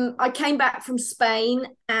I came back from Spain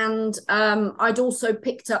and I'd also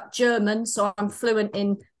picked up German. So I'm fluent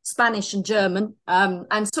in Spanish and German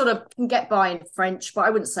and sort of can get by in French, but I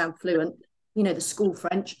wouldn't sound fluent, the school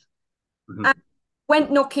French. Mhm. And went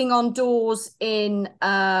knocking on doors in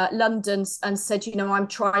London and said, I'm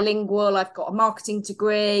trilingual, I've got a marketing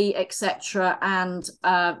degree, etc. And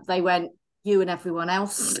they went, you and everyone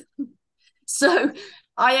else. So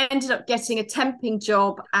I ended up getting a temping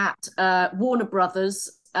job at Warner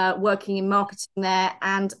Brothers, working in marketing there.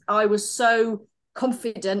 And I was so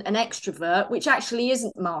confident and extrovert, which actually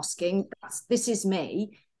isn't masking, this is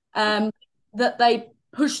me, that they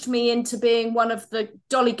pushed me into being one of the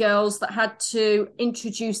dolly girls that had to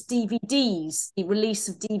introduce DVDs, the release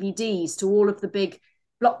of DVDs to all of the big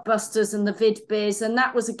blockbusters and the vid biz. And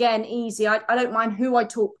that was, again, easy. I don't mind who I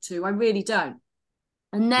talk to. I really don't.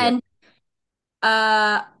 And Yeah, then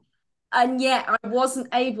uh, and yet I wasn't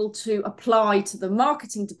able to apply to the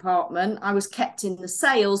marketing department. I was kept in the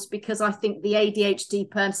sales because I think the ADHD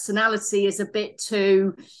personality is a bit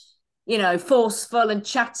too, forceful and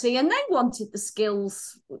chatty, and they wanted the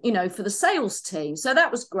skills, for the sales team. So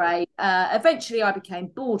that was great. Eventually I became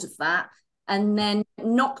bored of that and then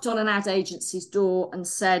knocked on an ad agency's door and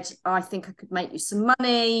said, I think I could make you some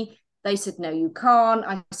money. They said, no, you can't.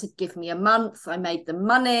 I said, give me a month. I made them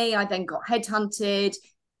money. I then got headhunted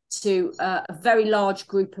to a very large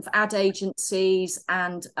group of ad agencies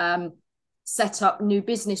and set up new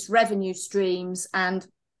business revenue streams. And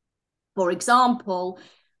for example,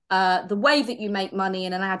 the way that you make money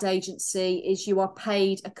in an ad agency is you are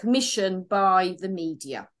paid a commission by the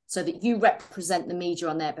media so that you represent the media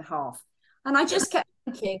on their behalf. And I just kept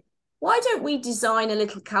thinking, why don't we design a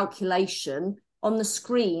little calculation on the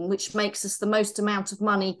screen which makes us the most amount of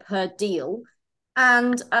money per deal?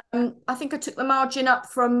 And I think I took the margin up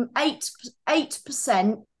from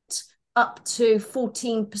 8% up to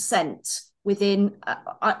 14% within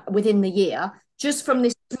the year, just from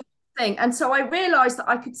this thing. And so I realized that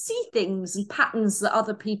I could see things and patterns that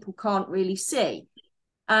other people can't really see.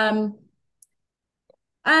 And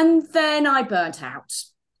then I burnt out,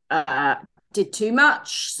 did too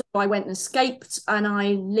much. So I went and escaped and I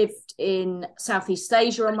lived in Southeast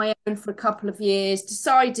Asia on my own for a couple of years,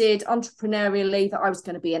 decided entrepreneurially that I was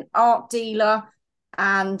going to be an art dealer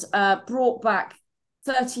and brought back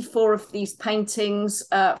 34 of these paintings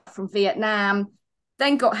from Vietnam.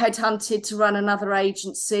 Then got headhunted to run another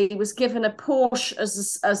agency, was given a Porsche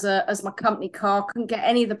as my company car, couldn't get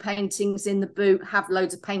any of the paintings in the boot, have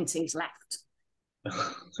loads of paintings left.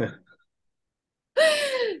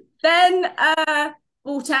 Then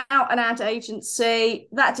bought out an ad agency.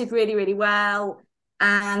 That did really, really well.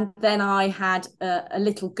 And then I had a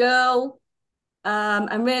little girl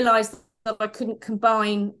and realised that I couldn't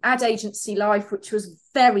combine ad agency life, which was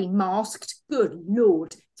very masked. Good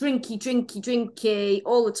Lord. Drinky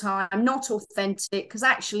all the time, not authentic, because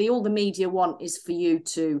actually all the media want is for you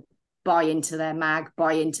to buy into their mag,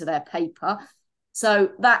 buy into their paper. So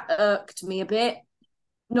that irked me a bit.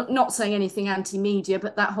 Not saying anything anti-media,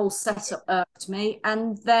 but that whole setup irked me.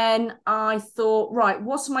 And then I thought, right,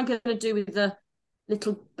 what am I going to do with the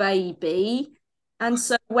little baby? And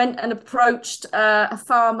so went and approached a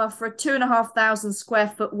farmer for a 2,500 square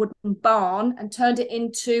foot wooden barn and turned it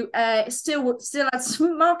into still had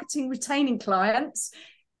some marketing retaining clients,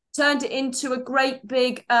 turned it into a great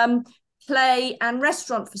big play and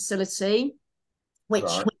restaurant facility,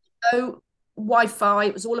 which Wi-Fi.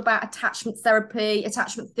 It was all about attachment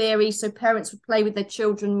theory. So parents would play with their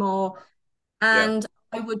children more. And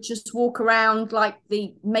I would just walk around like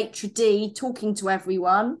the maitre d' talking to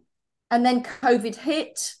everyone. And then COVID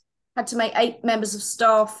hit, had to make 8 members of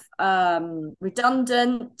staff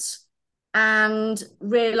redundant, and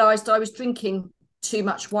realised I was drinking too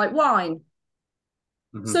much white wine.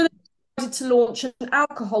 Mm-hmm. So I decided to launch an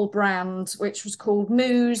alcohol brand, which was called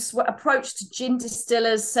Moose. Approached gin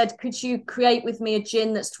distillers, said, could you create with me a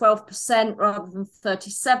gin that's 12% rather than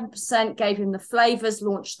 37%? Gave him the flavours,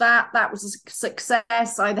 launched that. That was a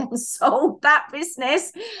success. I then sold that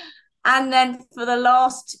business. And then for the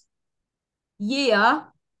last year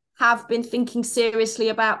have been thinking seriously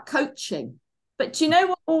about coaching. But do you know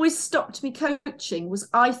what always stopped me coaching was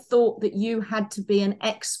I thought that you had to be an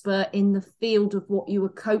expert in the field of what you were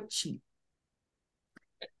coaching.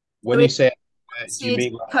 When you say do you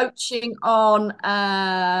mean coaching on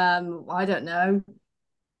I don't know,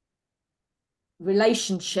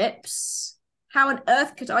 relationships? How on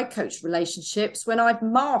earth could I coach relationships when I've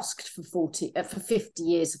masked for 50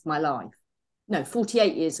 years of my life? No,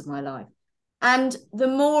 48 years of my life. And the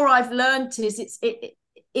more I've learned is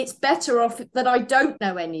it's better off that I don't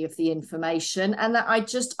know any of the information and that I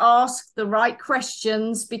just ask the right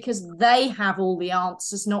questions because they have all the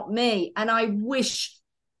answers, not me. And I wish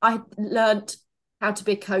I had learned how to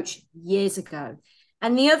be a coach years ago.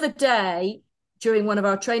 And the other day, during one of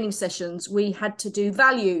our training sessions, we had to do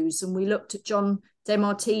values and we looked at John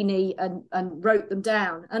DeMartini and wrote them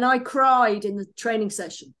down. And I cried in the training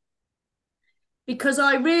session, because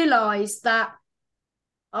I realised that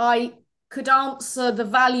I could answer the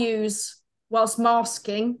values whilst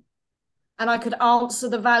masking, and I could answer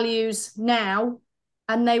the values now,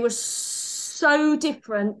 and they were so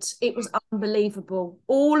different. It was unbelievable.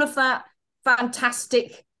 All of that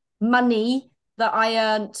fantastic money that I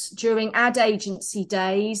earned during ad agency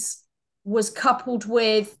days was coupled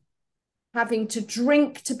with having to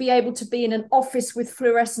drink to be able to be in an office with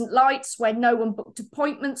fluorescent lights where no one booked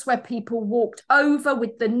appointments, where people walked over,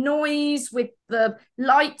 with the noise, with the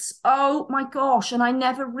lights. Oh my gosh. And I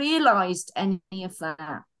never realized any of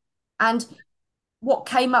that. And what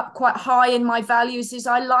came up quite high in my values is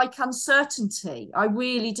I like uncertainty. I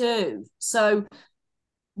really do. So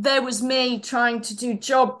there was me trying to do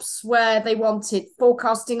jobs where they wanted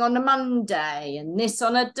forecasting on a Monday and this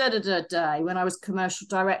on a da-da-da day when I was commercial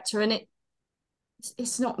director, and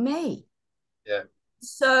it's not me. Yeah.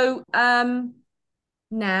 So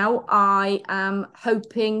now I am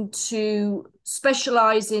hoping to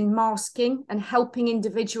specialize in masking and helping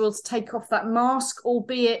individuals take off that mask,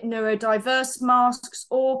 albeit neurodiverse masks,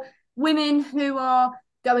 or women who are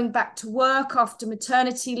going back to work after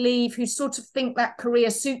maternity leave, who sort of think that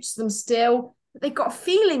career suits them still, but they've got a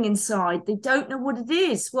feeling inside. They don't know what it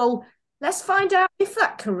is. Well, let's find out if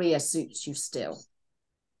that career suits you still.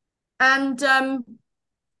 And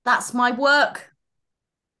that's my work.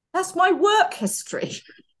 That's my work history.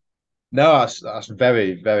 No, that's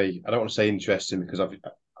very, very, I don't want to say interesting because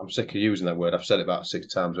I'm sick of using that word. I've said it about 6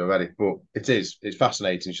 times already, but it's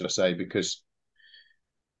fascinating, should I say, because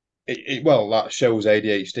well, that shows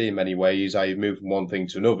ADHD in many ways, how you've moved from one thing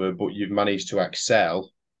to another, but you've managed to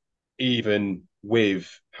excel even with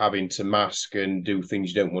having to mask and do things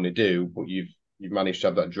you don't want to do, but you've managed to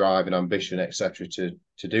have that drive and ambition, etc.,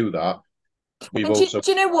 to do that. Do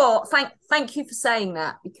you know what? Thank you for saying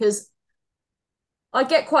that, because I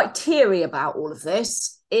get quite teary about all of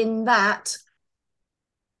this, in that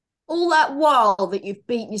all that while that you've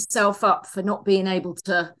beaten yourself up for not being able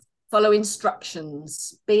to follow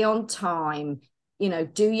instructions, be on time,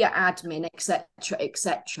 do your admin, etc.,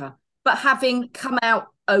 etc. But having come out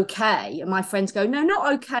okay, and my friends go, no,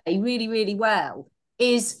 not okay, really, really well,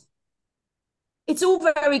 it's all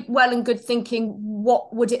very well and good thinking,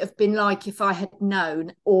 what would it have been like if I had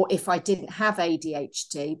known, or if I didn't have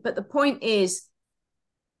ADHD? But the point is,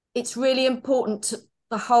 it's really important to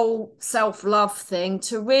the whole self-love thing,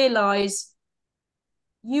 to realize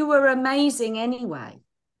you were amazing anyway.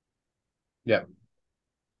 Yeah.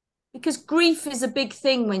 Because grief is a big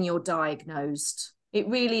thing when you're diagnosed. It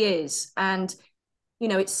really is. And,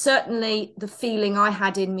 it's certainly the feeling I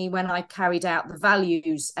had in me when I carried out the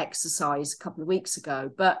values exercise a couple of weeks ago.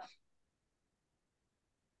 But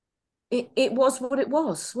it was what it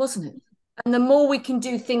was, wasn't it? And the more we can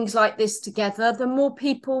do things like this together, the more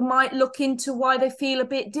people might look into why they feel a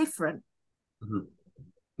bit different. Mm-hmm.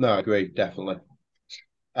 No, I agree, definitely.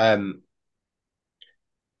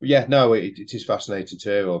 Yeah, no, it is fascinating to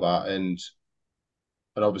hear all that, and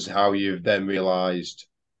obviously how you've then realised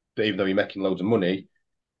that even though you're making loads of money,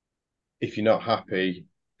 if you're not happy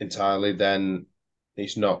entirely, then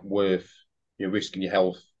it's not worth risking your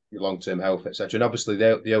health, your long-term health, etc. And obviously,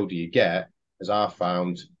 the older you get, as I've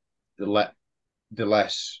found, the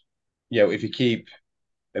less, if you keep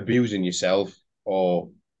abusing yourself or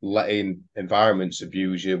letting environments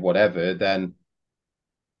abuse you, whatever, then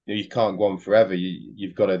you can't go on forever.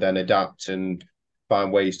 You've got to then adapt and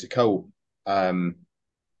find ways to cope and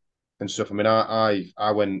stuff. I mean,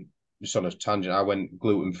 I went, just on a tangent, I went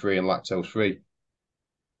gluten-free and lactose-free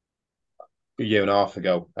a year and a half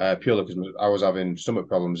ago, purely because I was having stomach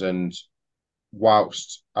problems. And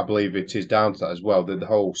whilst I believe it is down to that as well, the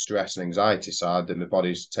whole stress and anxiety side that my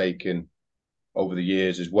body's taken over the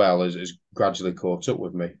years as well has gradually caught up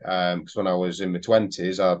with me. Because when I was in my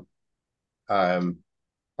 20s,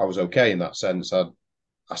 I was okay in that sense. I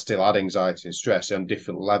still had anxiety and stress on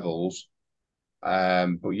different levels.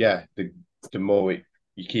 But yeah, the more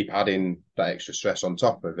you keep adding that extra stress on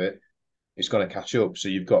top of it, it's going to catch up. So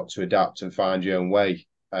you've got to adapt and find your own way.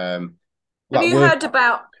 Have you heard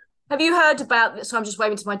about so I'm just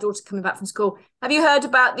waving to my daughter coming back from school. Have you heard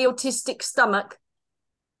about the autistic stomach?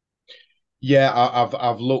 Yeah,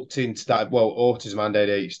 I've looked into that. Well, autism and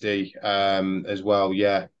ADHD as well.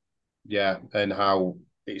 Yeah, and how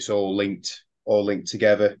it's all linked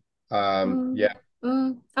together. Yeah.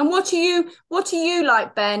 And what are you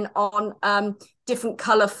like, Ben, on different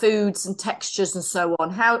color foods and textures and so on?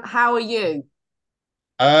 How are you?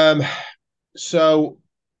 So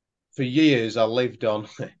for years I lived on.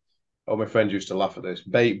 All my friends used to laugh at this: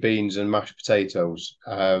 baked beans and mashed potatoes.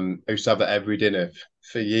 I used to have that every dinner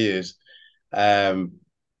for years. And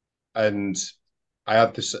I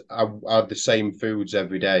had I had the same foods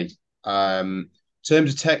every day. In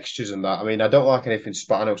terms of textures and that, I mean, I don't like anything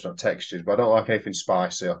spicy. I know it's not textures, but I don't like anything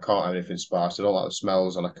spicy. I can't have anything spicy. I don't like the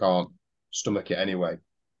smells, and I can't stomach it anyway.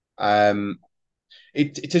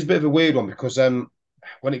 It is a bit of a weird one because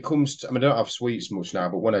when it comes to, I mean, I don't have sweets much now,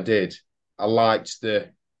 but when I did, I liked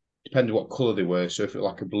depending on what colour they were. So if it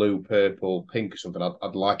was like a blue, purple, pink or something,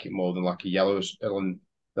 I'd like it more than like a yellow than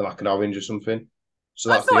like an orange or something.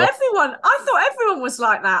 So I thought everyone was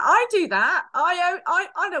like that. I do that. I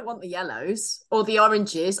don't want the yellows or the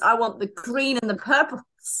oranges. I want the green and the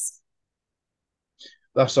purples.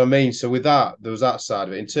 That's what I mean. So with that, there was that side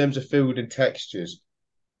of it. In terms of food and textures,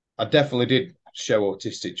 I definitely did show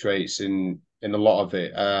autistic traits in a lot of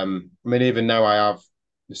it. I mean, even now I have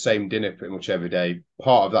the same dinner pretty much every day.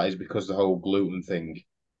 Part of that is because of the whole gluten thing.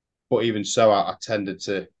 But even so, I tended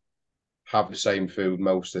to have the same food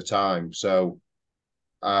most of the time. So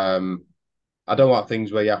I don't like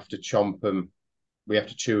things where you have to chomp them, we have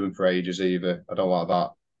to chew them for ages either. I don't like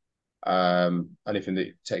that. Anything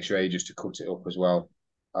that takes you ages to cut it up as well.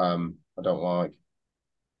 I don't like.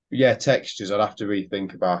 But yeah, textures, I'd have to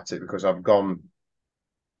rethink about it because I've gone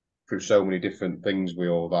through so many different things with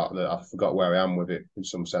all that I forgot where I am with it in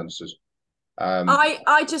some senses.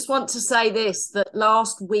 I just want to say this, that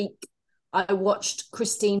last week I watched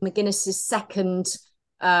Christine McGuinness's second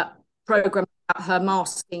program about her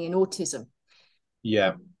masking in autism.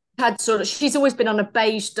 Yeah. She's always been on a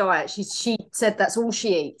beige diet. She said that's all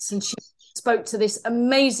she eats. And she spoke to this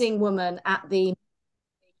amazing woman at the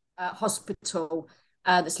hospital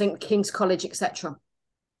that's linked to King's College, etc.,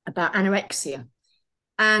 about anorexia.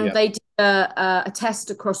 And they did a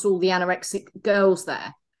test across all the anorexic girls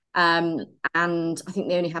there. And I think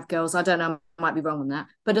they only have girls. I don't know, I might be wrong on that.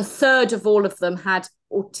 But a third of all of them had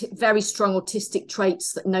very strong autistic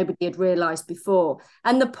traits that nobody had realised before.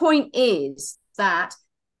 And the point is that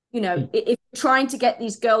if you're trying to get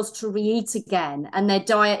these girls to re-eat again and their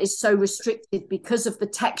diet is so restricted because of the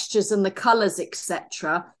textures and the colors,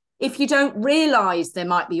 etc., if you don't realize there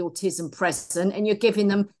might be autism present and you're giving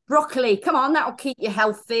them broccoli, come on, that'll keep you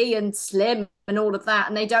healthy and slim and all of that,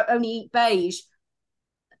 and they don't only eat beige,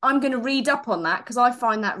 I'm going to read up on that because I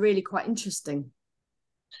find that really quite interesting.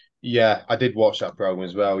 Yeah, I did watch that program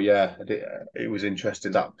as well. Yeah, I did. It was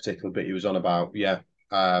interesting, that particular bit he was on about. Yeah.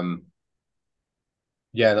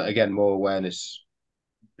 Yeah, again, more awareness.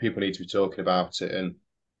 People need to be talking about it. And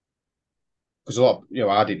because a lot,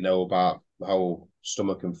 I didn't know about the whole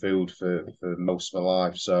stomach and food for most of my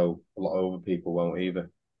life. So a lot of other people won't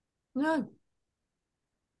either. No.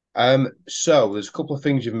 So there's a couple of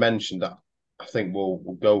things you've mentioned that I think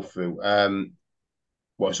we'll go through.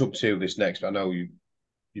 Well, it's up to this next, but I know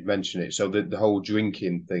you've mentioned it. So the whole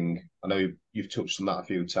drinking thing, I know you've touched on that a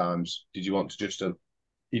few times. Did you want to just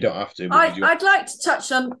you don't have to, but I'd like to touch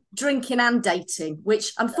on drinking and dating,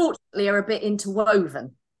 which unfortunately are a bit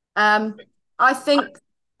interwoven. I think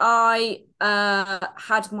I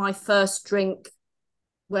had my first drink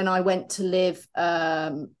when I went to live,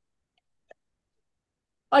 I'd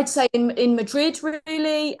say in Madrid,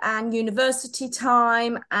 really, and university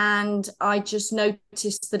time. And I just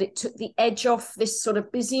noticed that it took the edge off this sort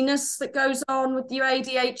of busyness that goes on with your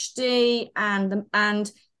ADHD, and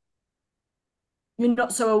you're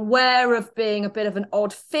not so aware of being a bit of an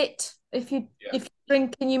odd fit if you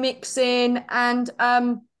drink and you mix in. And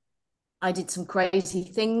I did some crazy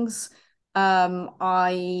things.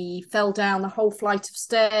 I fell down the whole flight of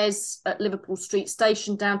stairs at Liverpool Street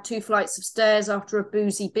Station, down 2 flights of stairs after a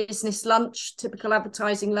boozy business lunch, typical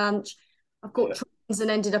advertising lunch. I've got trains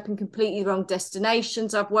and ended up in completely wrong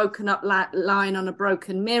destinations. I've woken up lying on a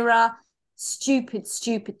broken mirror. Stupid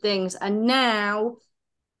things. And now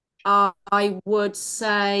I would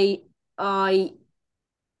say I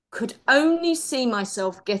could only see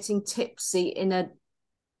myself getting tipsy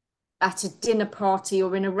at a dinner party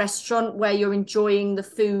or in a restaurant where you're enjoying the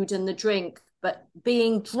food and the drink, but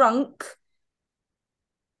being drunk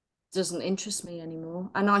doesn't interest me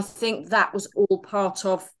anymore. And I think that was all part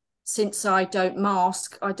of, since I don't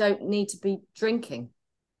mask, I don't need to be drinking.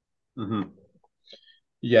 Mm-hmm.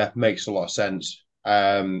 Yeah, makes a lot of sense.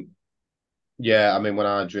 Yeah, I mean, when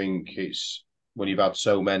I drink, it's when you've had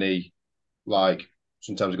so many, like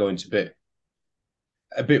sometimes going to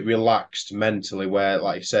a bit relaxed mentally, where,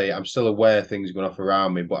 like you say, I'm still aware things are going off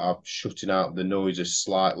around me, but I'm shutting out the noises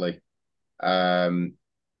slightly. But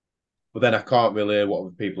then I can't really hear what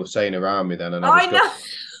other people are saying around me then, and I I just go know.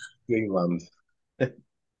 Greenland.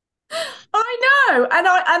 I know. And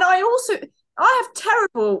I also, I have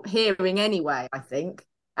terrible hearing anyway, I think.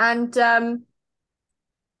 And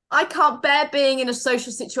I can't bear being in a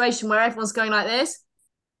social situation where everyone's going like this.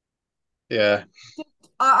 Yeah.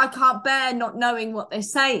 I can't bear not knowing what they're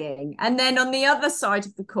saying. And then on the other side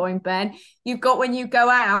of the coin, Ben, you've got when you go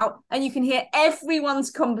out and you can hear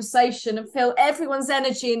everyone's conversation and feel everyone's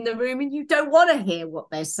energy in the room, and you don't want to hear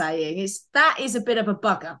what they're saying. That is a bit of a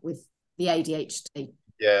bugger with the ADHD.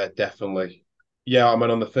 Yeah, definitely. Yeah, I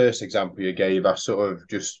mean, on the first example you gave, I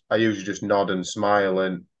usually just nod and smile,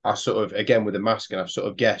 and I sort of, again with the masking, I've sort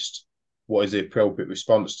of guessed what is the appropriate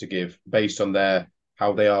response to give based on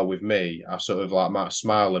how they are with me. I sort of like might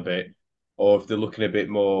smile a bit, or if they're looking a bit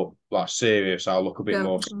more like serious, I'll look a bit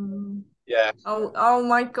more. Yeah. Oh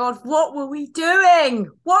my God, what were we doing?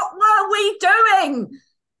 What were we doing?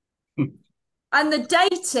 And the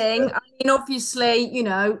dating, I mean, obviously,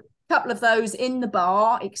 a couple of those in the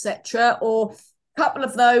bar, etc., or a couple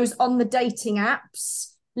of those on the dating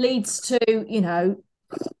apps leads to,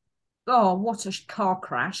 oh, what a car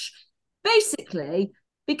crash. Basically,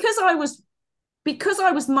 because I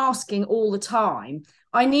was masking all the time,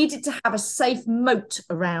 I needed to have a safe moat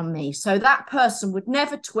around me. So that person would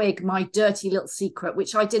never twig my dirty little secret,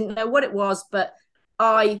 which I didn't know what it was, but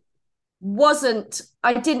I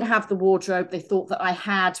didn't have the wardrobe they thought that I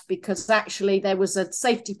had, because actually there was a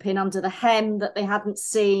safety pin under the hem that they hadn't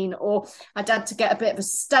seen, or I'd had to get a bit of a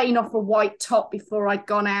stain off a white top before I'd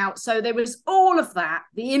gone out. So there was all of that,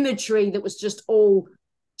 the imagery that was just all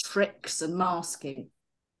tricks and masking.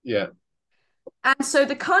 Yeah. And so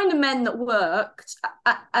the kind of men that worked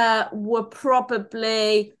were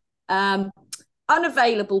probably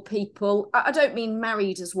unavailable people. I don't mean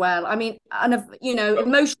married as well. I mean,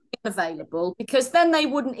 emotionally unavailable, because then they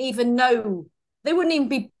wouldn't even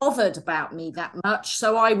be bothered about me that much.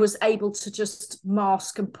 So I was able to just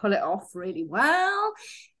mask and pull it off really well.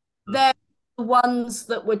 They're the ones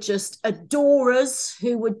that were just adorers,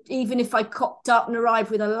 who would, even if I cocked up and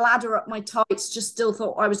arrived with a ladder up my tights, just still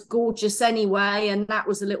thought I was gorgeous anyway. And that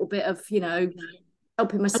was a little bit of,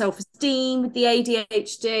 helping my self-esteem with the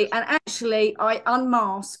ADHD. And actually, I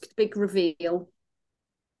unmasked, big reveal.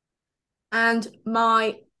 And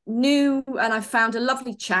I found a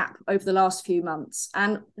lovely chap over the last few months.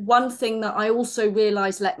 And one thing that I also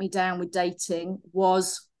realized let me down with dating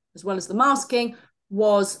was, as well as the masking,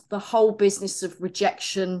 was the whole business of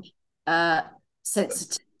rejection,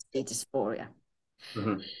 sensitivity dysphoria.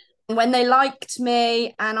 Mm-hmm. And when they liked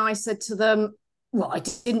me and I said to them, well, I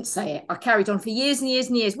didn't say it. I carried on for years and years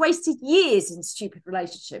and years, wasted years in stupid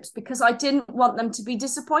relationships because I didn't want them to be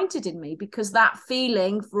disappointed in me, because that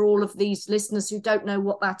feeling, for all of these listeners who don't know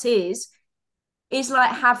what that is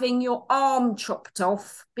like having your arm chopped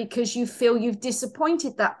off because you feel you've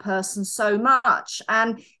disappointed that person so much.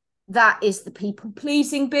 And that is the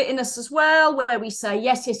people-pleasing bit in us as well, where we say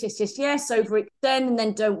yes, yes, yes, yes, yes, overextend and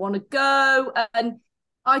then don't want to go. And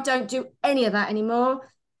I don't do any of that anymore.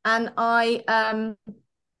 And I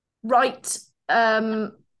wrote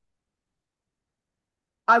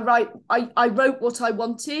what I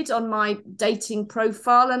wanted on my dating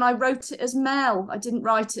profile, and I wrote it as Mel. I didn't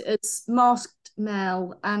write it as masked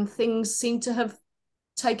Mel, and things seem to have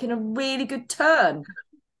taken a really good turn.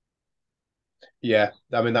 Yeah,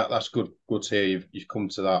 I mean that's good to hear you've come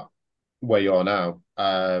to that where you are now.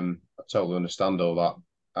 I totally understand all that.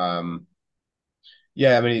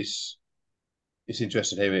 Yeah, I mean it's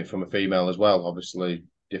interesting hearing it from a female as well. Obviously,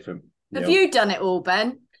 different. Have you done it all,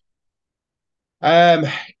 Ben?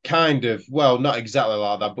 Kind of. Well, not exactly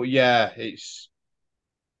like that, but yeah, it's.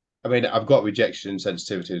 I mean, I've got rejection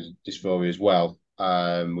sensitivity dysphoria as well,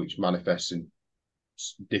 which manifests in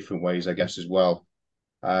different ways, I guess, as well.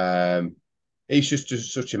 It's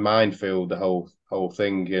just such a minefield, the whole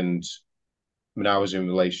thing. And I mean, I was in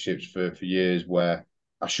relationships for years where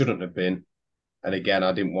I shouldn't have been, and again,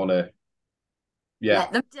 I didn't want to. Yeah,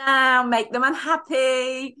 let them down, make them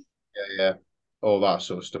unhappy. Yeah, all that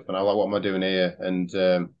sort of stuff. And I like, what am I doing here? And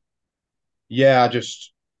yeah, I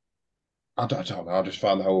don't know. I just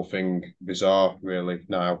find the whole thing bizarre, really.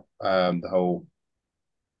 Now, the whole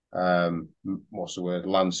what's the word,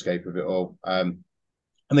 landscape of it all. I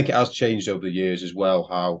think it has changed over the years as well.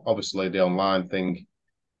 How obviously the online thing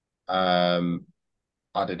added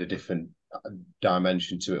a different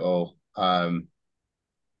dimension to it all.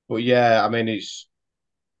 But yeah, I mean,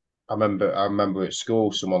 I remember at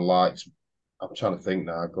school someone liked. I'm trying to think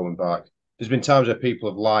now, going back. There's been times where people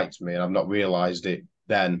have liked me and I've not realised it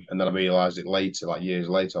then, and then I realised it later, like years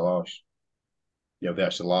later. Oh, they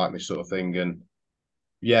actually like me, sort of thing. And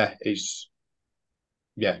yeah, it's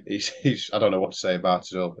I don't know what to say about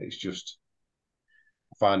it all. It's just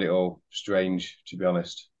I find it all strange, to be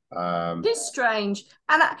honest. It's strange,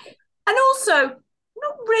 and also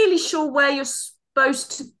not really sure where you're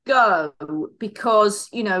supposed to go, because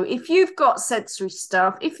if you've got sensory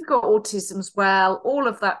stuff, if you've got autism as well, all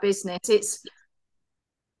of that business, it's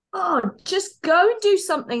just go and do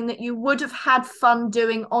something that you would have had fun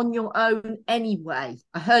doing on your own anyway.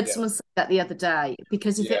 I heard someone say that the other day,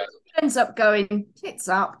 because if it ends up going tits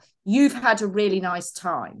up, you've had a really nice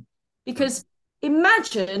time. Because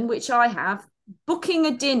imagine, which I have, booking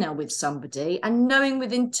a dinner with somebody and knowing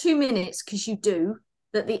within 2 minutes, because you do,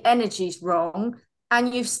 that the energy's wrong,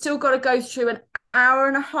 and you've still got to go through an hour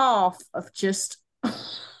and a half of just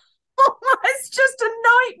it's just a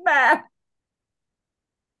nightmare.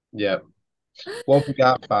 Yeah. One thing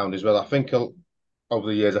I've found as well, I think over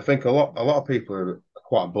the years, I think a lot of people are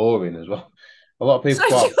quite boring as well. A lot of people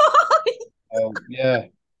yeah.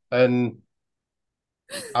 And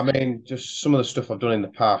I mean, just some of the stuff I've done in the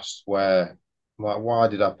past where I'm like, why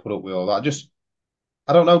did I put up with all that?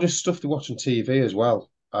 I don't know, just stuff to watch on TV as well.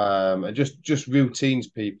 And just routines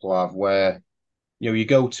people have where, you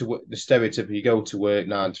go to the stereotype, you go to work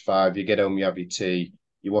 9 to 5, you get home, you have your tea,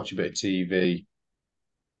 you watch a bit of TV.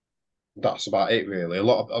 That's about it, really. A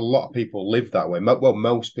lot of people live that way. Well,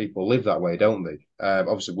 most people live that way, don't they?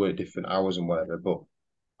 Obviously, work different hours and whatever, but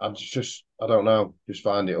I don't know, just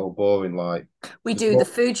find it all boring. Like, we do the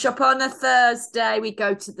food shop on a Thursday, we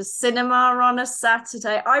go to the cinema on a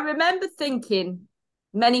Saturday. I remember thinking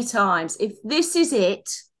many times, if this is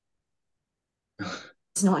it,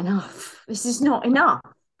 it's not enough. This is not enough.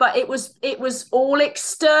 But it was all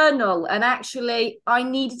external, and actually I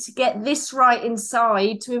needed to get this right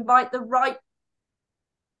inside to invite the right.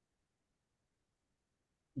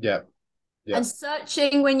 Yeah. And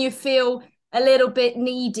searching when you feel a little bit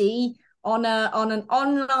needy on an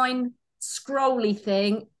online scrolly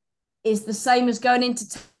thing is the same as going into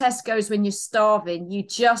Tesco's when you're starving. You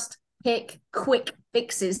just pick quick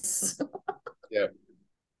fixes. Yeah.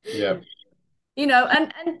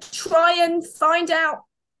 And try and find out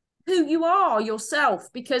who you are yourself,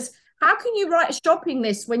 because how can you write a shopping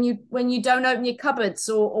list when you don't open your cupboards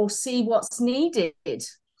or see what's needed?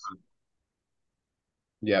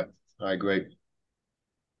 Yeah, I agree.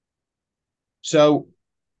 So,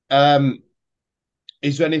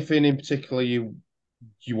 is there anything in particular you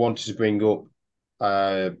wanted to bring up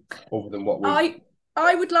other than what we've?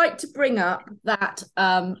 I would like to bring up that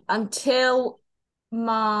until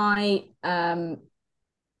my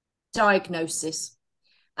diagnosis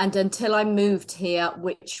and until I moved here,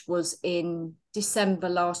 which was in December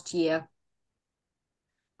last year,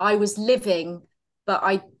 I was living, but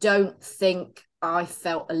I don't think I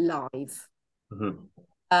felt alive. Mhm.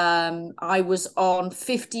 I was on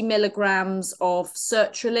 50 milligrams of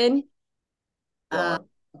sertraline. Right.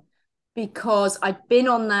 Because I'd been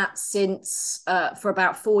on that since for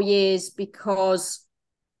about 4 years because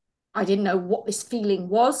I didn't know what this feeling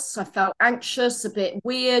was. I felt anxious, a bit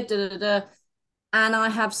weird, da, da, da. And I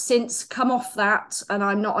have since come off that and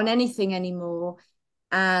I'm not on anything anymore.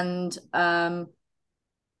 And I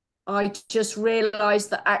just realized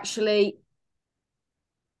that actually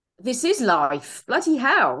this is life. Bloody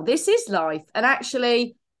hell, this is life. And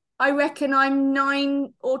actually, I reckon I'm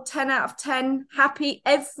 9 or 10 out of 10 happy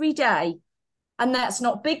every day. And that's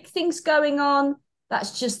not big things going on.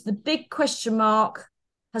 That's just the big question mark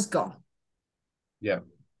has gone. Yeah.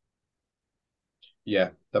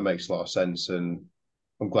 Yeah, that makes a lot of sense, and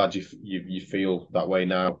I'm glad you feel that way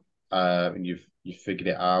now, and you've figured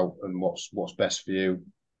it out, and what's best for you,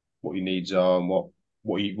 what your needs are, and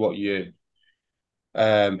what you're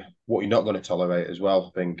not going to tolerate as well.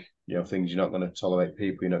 I think things you're not going to tolerate,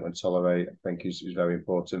 people you're not going to tolerate. I think is very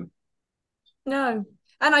important. No.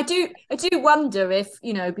 And I do wonder if,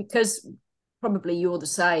 because probably you're the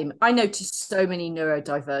same. I notice so many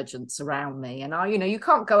neurodivergents around me. And you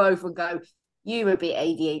can't go over and go, you're a bit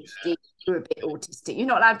ADHD, you're a bit autistic. You're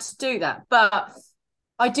not allowed to do that. But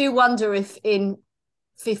I do wonder if in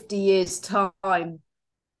 50 years' time,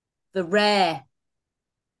 the rare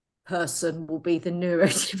person will be the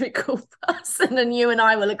neurotypical person and you and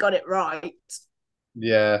I will have got it right.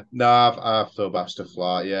 Yeah, no, I've thought about stuff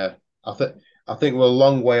like yeah. I think we're a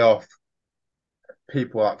long way off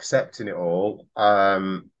people accepting it all. I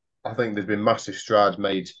think there's been massive strides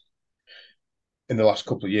made in the last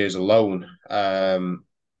couple of years alone. But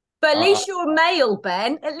at I, least you're male,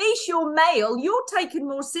 Ben. At least you're male. You're taken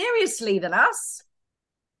more seriously than us.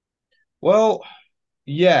 well,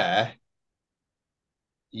 yeah,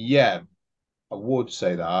 yeah, I would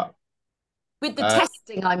say that. With the Uh,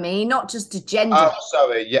 testing, I mean, not just a gender. oh,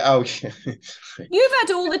 sorry, yeah, oh, You've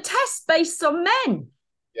had all the tests based on men.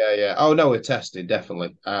 yeah, yeah. Oh no, we're testing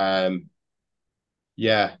definitely.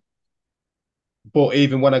 Yeah, but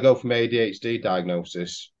even when I go from ADHD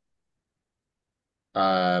diagnosis,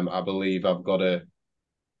 I believe I've got to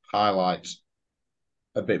highlight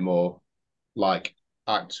a bit more, like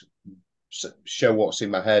act, show what's in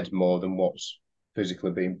my head more than what's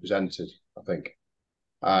physically being presented. I think.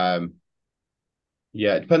 Um,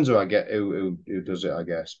 yeah, it depends who does it, I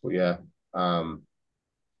guess. But yeah, forgot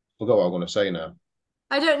what I was going to say now.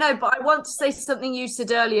 I don't know, but I want to say something you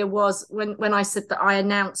said earlier was when I said that I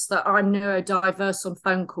announced that I'm neurodiverse on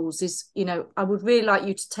phone calls is, I would really like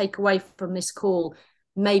you to take away from this call.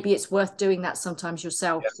 Maybe it's worth doing that sometimes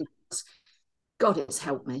yourself. Yeah. Because God, it's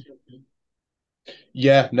helped me.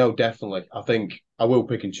 Yeah, no, definitely. I think I will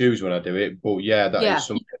pick and choose when I do it, but yeah, that is Yeah.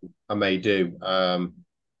 something I may do.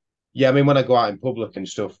 Yeah, I mean, when I go out in public and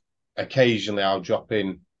stuff, occasionally I'll drop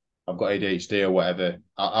in. I've got ADHD or whatever.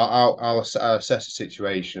 I'll assess the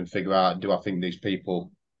situation and figure out, do I think these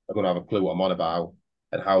people are going to have a clue what I'm on about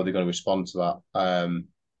and how are they going to respond to that?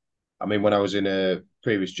 I mean, when I was in a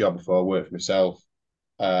previous job before I worked for myself,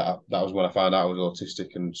 that was when I found out I was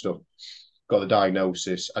autistic and stuff. Got the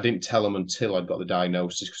diagnosis. I didn't tell them until I'd got the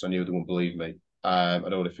diagnosis because I knew they wouldn't believe me.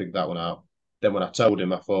 I'd already figured that one out. Then when I told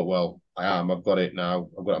him, I thought, well, I've got it now.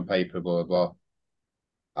 I've got it on paper, blah, blah, blah.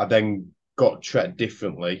 I then got treated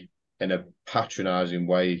differently in a patronising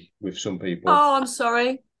way with some people. Oh, I'm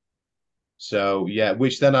sorry. So yeah,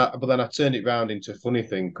 but then I turned it around into a funny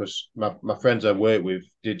thing because my friends I worked with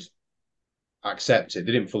did accept it.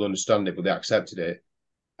 They didn't fully understand it, but they accepted it.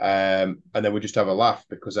 And then we just have a laugh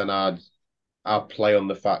because then I'll play on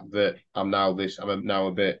the fact that I'm now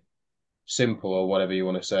a bit simple or whatever you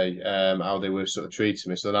want to say, how they were sort of treating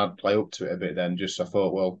me. So then I'd play up to it a bit then. Just I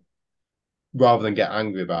thought, well, rather than get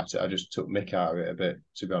angry about it, I just took mick out of it a bit,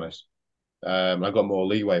 to be honest. I got more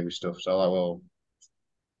leeway with stuff. So like, well,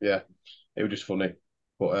 yeah, it was just funny.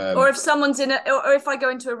 But Or if someone's or if I go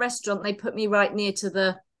into a restaurant, they put me right near to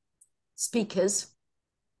the speakers.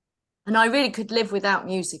 And I really could live without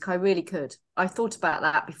music. I really could. I thought about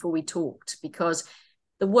that before we talked because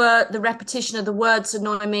the repetition of the words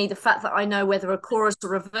annoy me. The fact that I know whether a chorus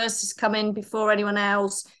or a verse is coming before anyone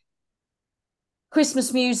else.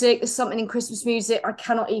 Christmas music, there's something in Christmas music I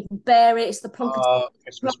cannot even bear it. It's the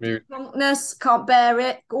Christmas music. plunkness, can't bear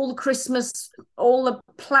it. All the Christmas, all the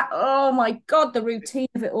oh my God, the routine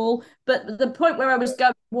of it all. But the point where I was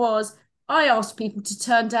going was I ask people to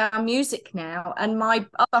turn down music now, and my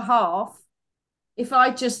other half, if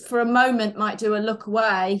I just for a moment might do a look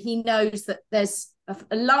away, he knows that there's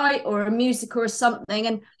a light or a music or a something.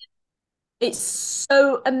 And it's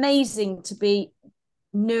so amazing to be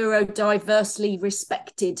neurodiversely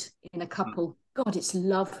respected in a couple. God, it's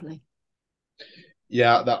lovely.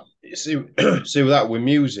 Yeah, that see with that with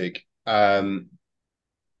music, I'm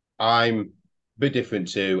a bit different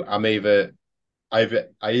too. I either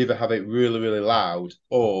have it really, really loud,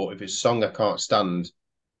 or if it's a song I can't stand,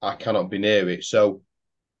 I cannot be near it. So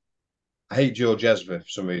I hate George Ezra for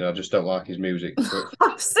some reason. I just don't like his music.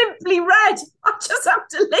 I've simply read. I just have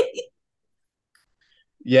to leave.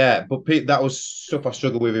 Yeah, but that was stuff I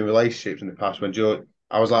struggled with in relationships in the past. When George,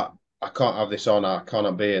 I was like, I can't have this on. I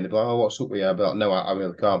cannot be. And they'd be like, oh, what's up with you? I'd be like, no, I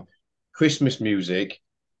really can't. Christmas music.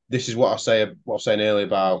 This is what I was saying earlier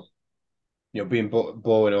about being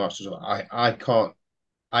boring or stuff. I can't.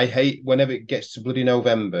 I hate whenever it gets to bloody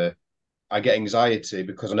November. I get anxiety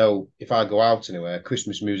because I know if I go out anywhere,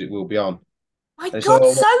 Christmas music will be on. My And God,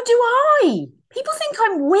 so do I. People think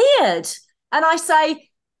I'm weird. And I say,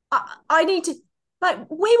 I need to, like,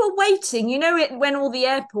 we were waiting, when all the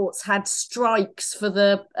airports had strikes for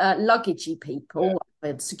the luggagey people,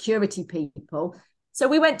 security people. So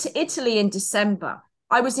we went to Italy in December.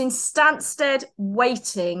 I was in Stansted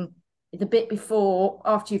waiting the bit before,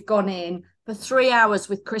 after you've gone in, for 3 hours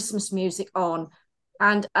with Christmas music on.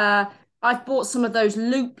 And I've bought some of those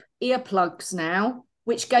loop earplugs now,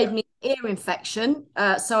 which gave me an ear infection.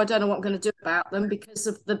 So I don't know what I'm going to do about them because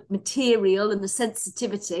of the material and the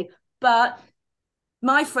sensitivity. But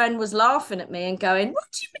my friend was laughing at me and going, what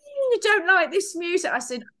do you mean you don't like this music? I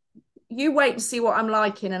said, you wait and see what I'm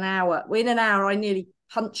like in an hour. In an hour, I nearly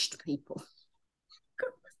punched people.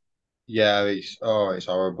 Yeah, it's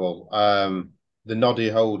horrible. The Noddy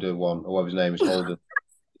Holder one, or whatever his name is, Holder.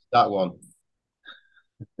 That one.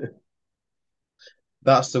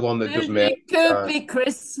 That's the one that does me. It could be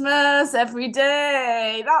Christmas every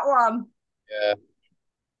day. That one. Yeah,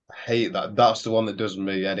 I hate that. That's the one that does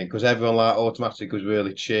me heading because everyone like automatically goes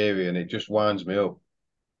really cheery and it just winds me up.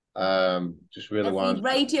 Just really Every winds me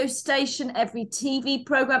up. radio station, every TV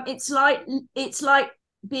program. It's like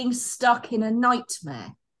being stuck in a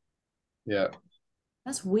nightmare. Yeah.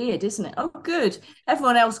 That's weird, isn't it? Oh, good.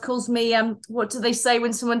 Everyone else calls me what do they say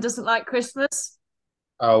when someone doesn't like Christmas?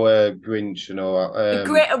 Oh, Grinch and all that. The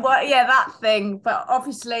grit of what, yeah, that thing. But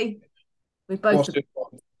obviously we both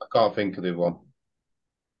I can't think of the one.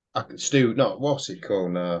 Stu, not what's it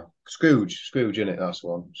called now? Scrooge, in it. That's the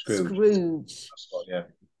one. Scrooge. That's the one, yeah.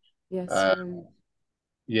 Yes, Scrooge.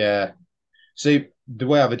 Yeah. See, the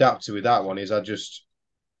way I've adapted with that one is I just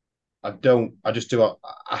do.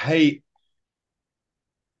 I hate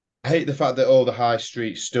the fact that all the high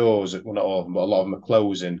street stores, well, not all of them, but a lot of them are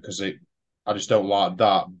closing because I just don't like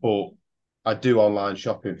that. But I do online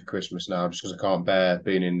shopping for Christmas now just because I can't bear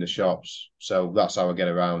being in the shops. So that's how I get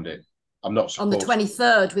around it. I'm not on the supposed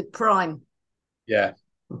 23rd with Prime. Yeah.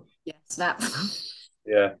 Yeah, snap.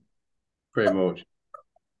 Yeah, pretty much.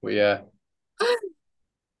 But yeah.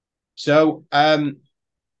 So,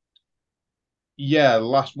 yeah,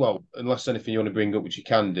 unless anything you want to bring up, which you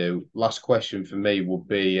can do, last question for me would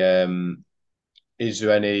be, is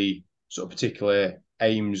there any sort of particular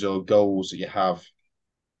aims or goals that you have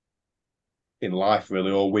in life,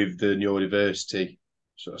 really, or with the neurodiversity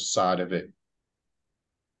sort of side of it?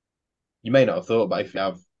 You may not have thought about it if you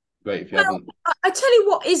have. Great if you haven't. I tell you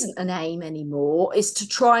what isn't an aim anymore is to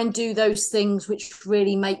try and do those things which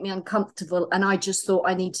really make me uncomfortable. And I just thought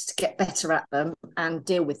I needed to get better at them and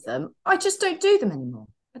deal with them. I just don't do them anymore.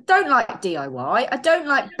 I don't like DIY. I don't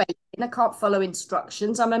like baking. I can't follow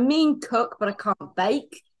instructions. I'm a mean cook, but I can't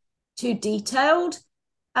bake. Too detailed.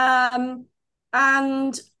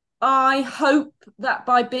 And I hope that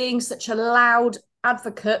by being such a loud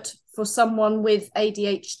advocate for someone with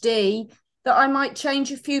ADHD, that I might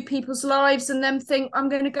change a few people's lives and them think I'm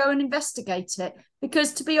going to go and investigate it.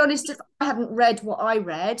 Because to be honest, if I hadn't read what I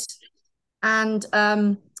read, and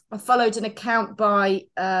I followed an account by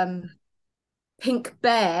Pink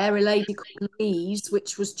Bear, a lady called Louise,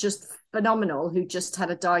 which was just phenomenal, who just had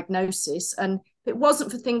a diagnosis. And if it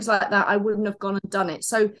wasn't for things like that, I wouldn't have gone and done it.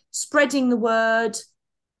 So spreading the word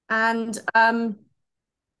and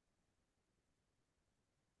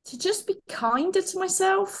to just be kinder to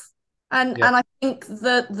myself. And I think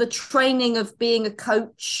that the training of being a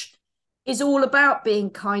coach is all about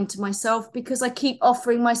being kind to myself, because I keep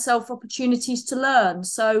offering myself opportunities to learn.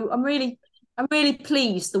 So I'm really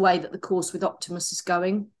pleased the way that the course with Optimus is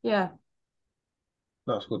going. Yeah.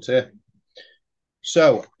 That's good to hear.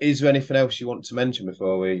 So, is there anything else you want to mention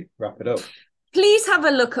before we wrap it up? Please have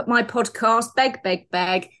a look at my podcast, Beg, Beg,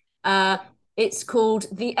 Beg. It's called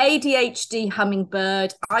The ADHD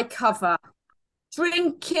Hummingbird. I cover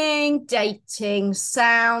drinking, dating,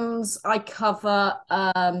 sounds. I cover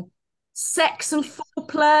sex and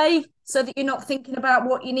foreplay, so that you're not thinking about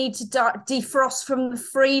what you need to defrost from the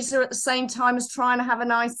freezer at the same time as trying to have a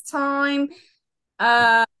nice time.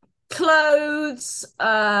 Clothes,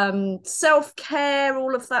 self-care,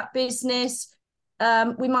 all of that business.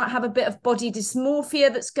 We might have a bit of body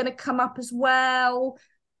dysmorphia that's going to come up as well.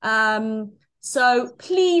 So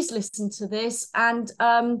please listen to this. And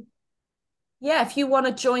if you want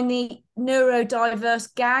to join the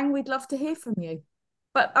neurodiverse gang, we'd love to hear from you.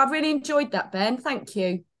 But I've really enjoyed that, Ben. Thank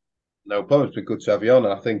you. No problem. It's been good to have you on.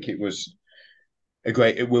 And I think it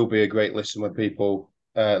will be a great listen when people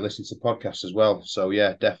listen to podcasts as well. So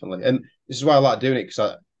yeah, definitely. And this is why I like doing it,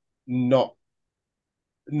 because not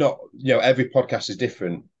every podcast is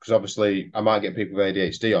different, because obviously I might get people with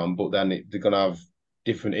ADHD on, but then they're going to have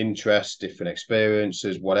different interests, different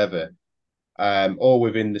experiences, whatever, all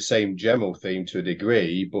within the same general theme to a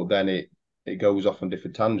degree, but then it goes off on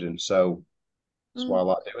different tangents. So that's why I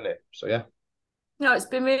like doing it. So yeah. No, it's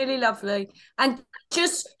been really lovely. And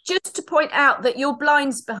just to point out that your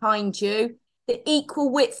blinds behind you, the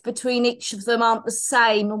equal width between each of them aren't the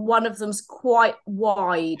same, and one of them's quite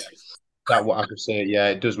wide. That what I could say, yeah,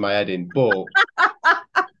 it does my head in. But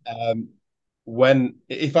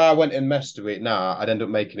if I went and messed with it now, I'd end up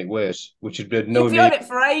making it worse, which would be no You've need. been on it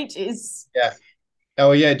for ages. Yeah.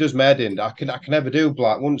 Oh yeah, it does my head in. I can never do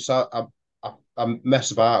black. Once I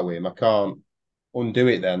mess about with him, I can't undo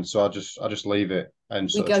it then. So I just leave it and we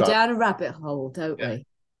sort go of try. down a rabbit hole, don't we?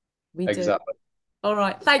 We Exactly. do. All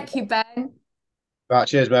right. Thank you, Ben. Right,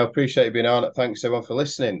 cheers, Mel. Appreciate you being on. Thanks everyone for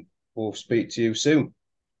listening. We'll speak to you soon.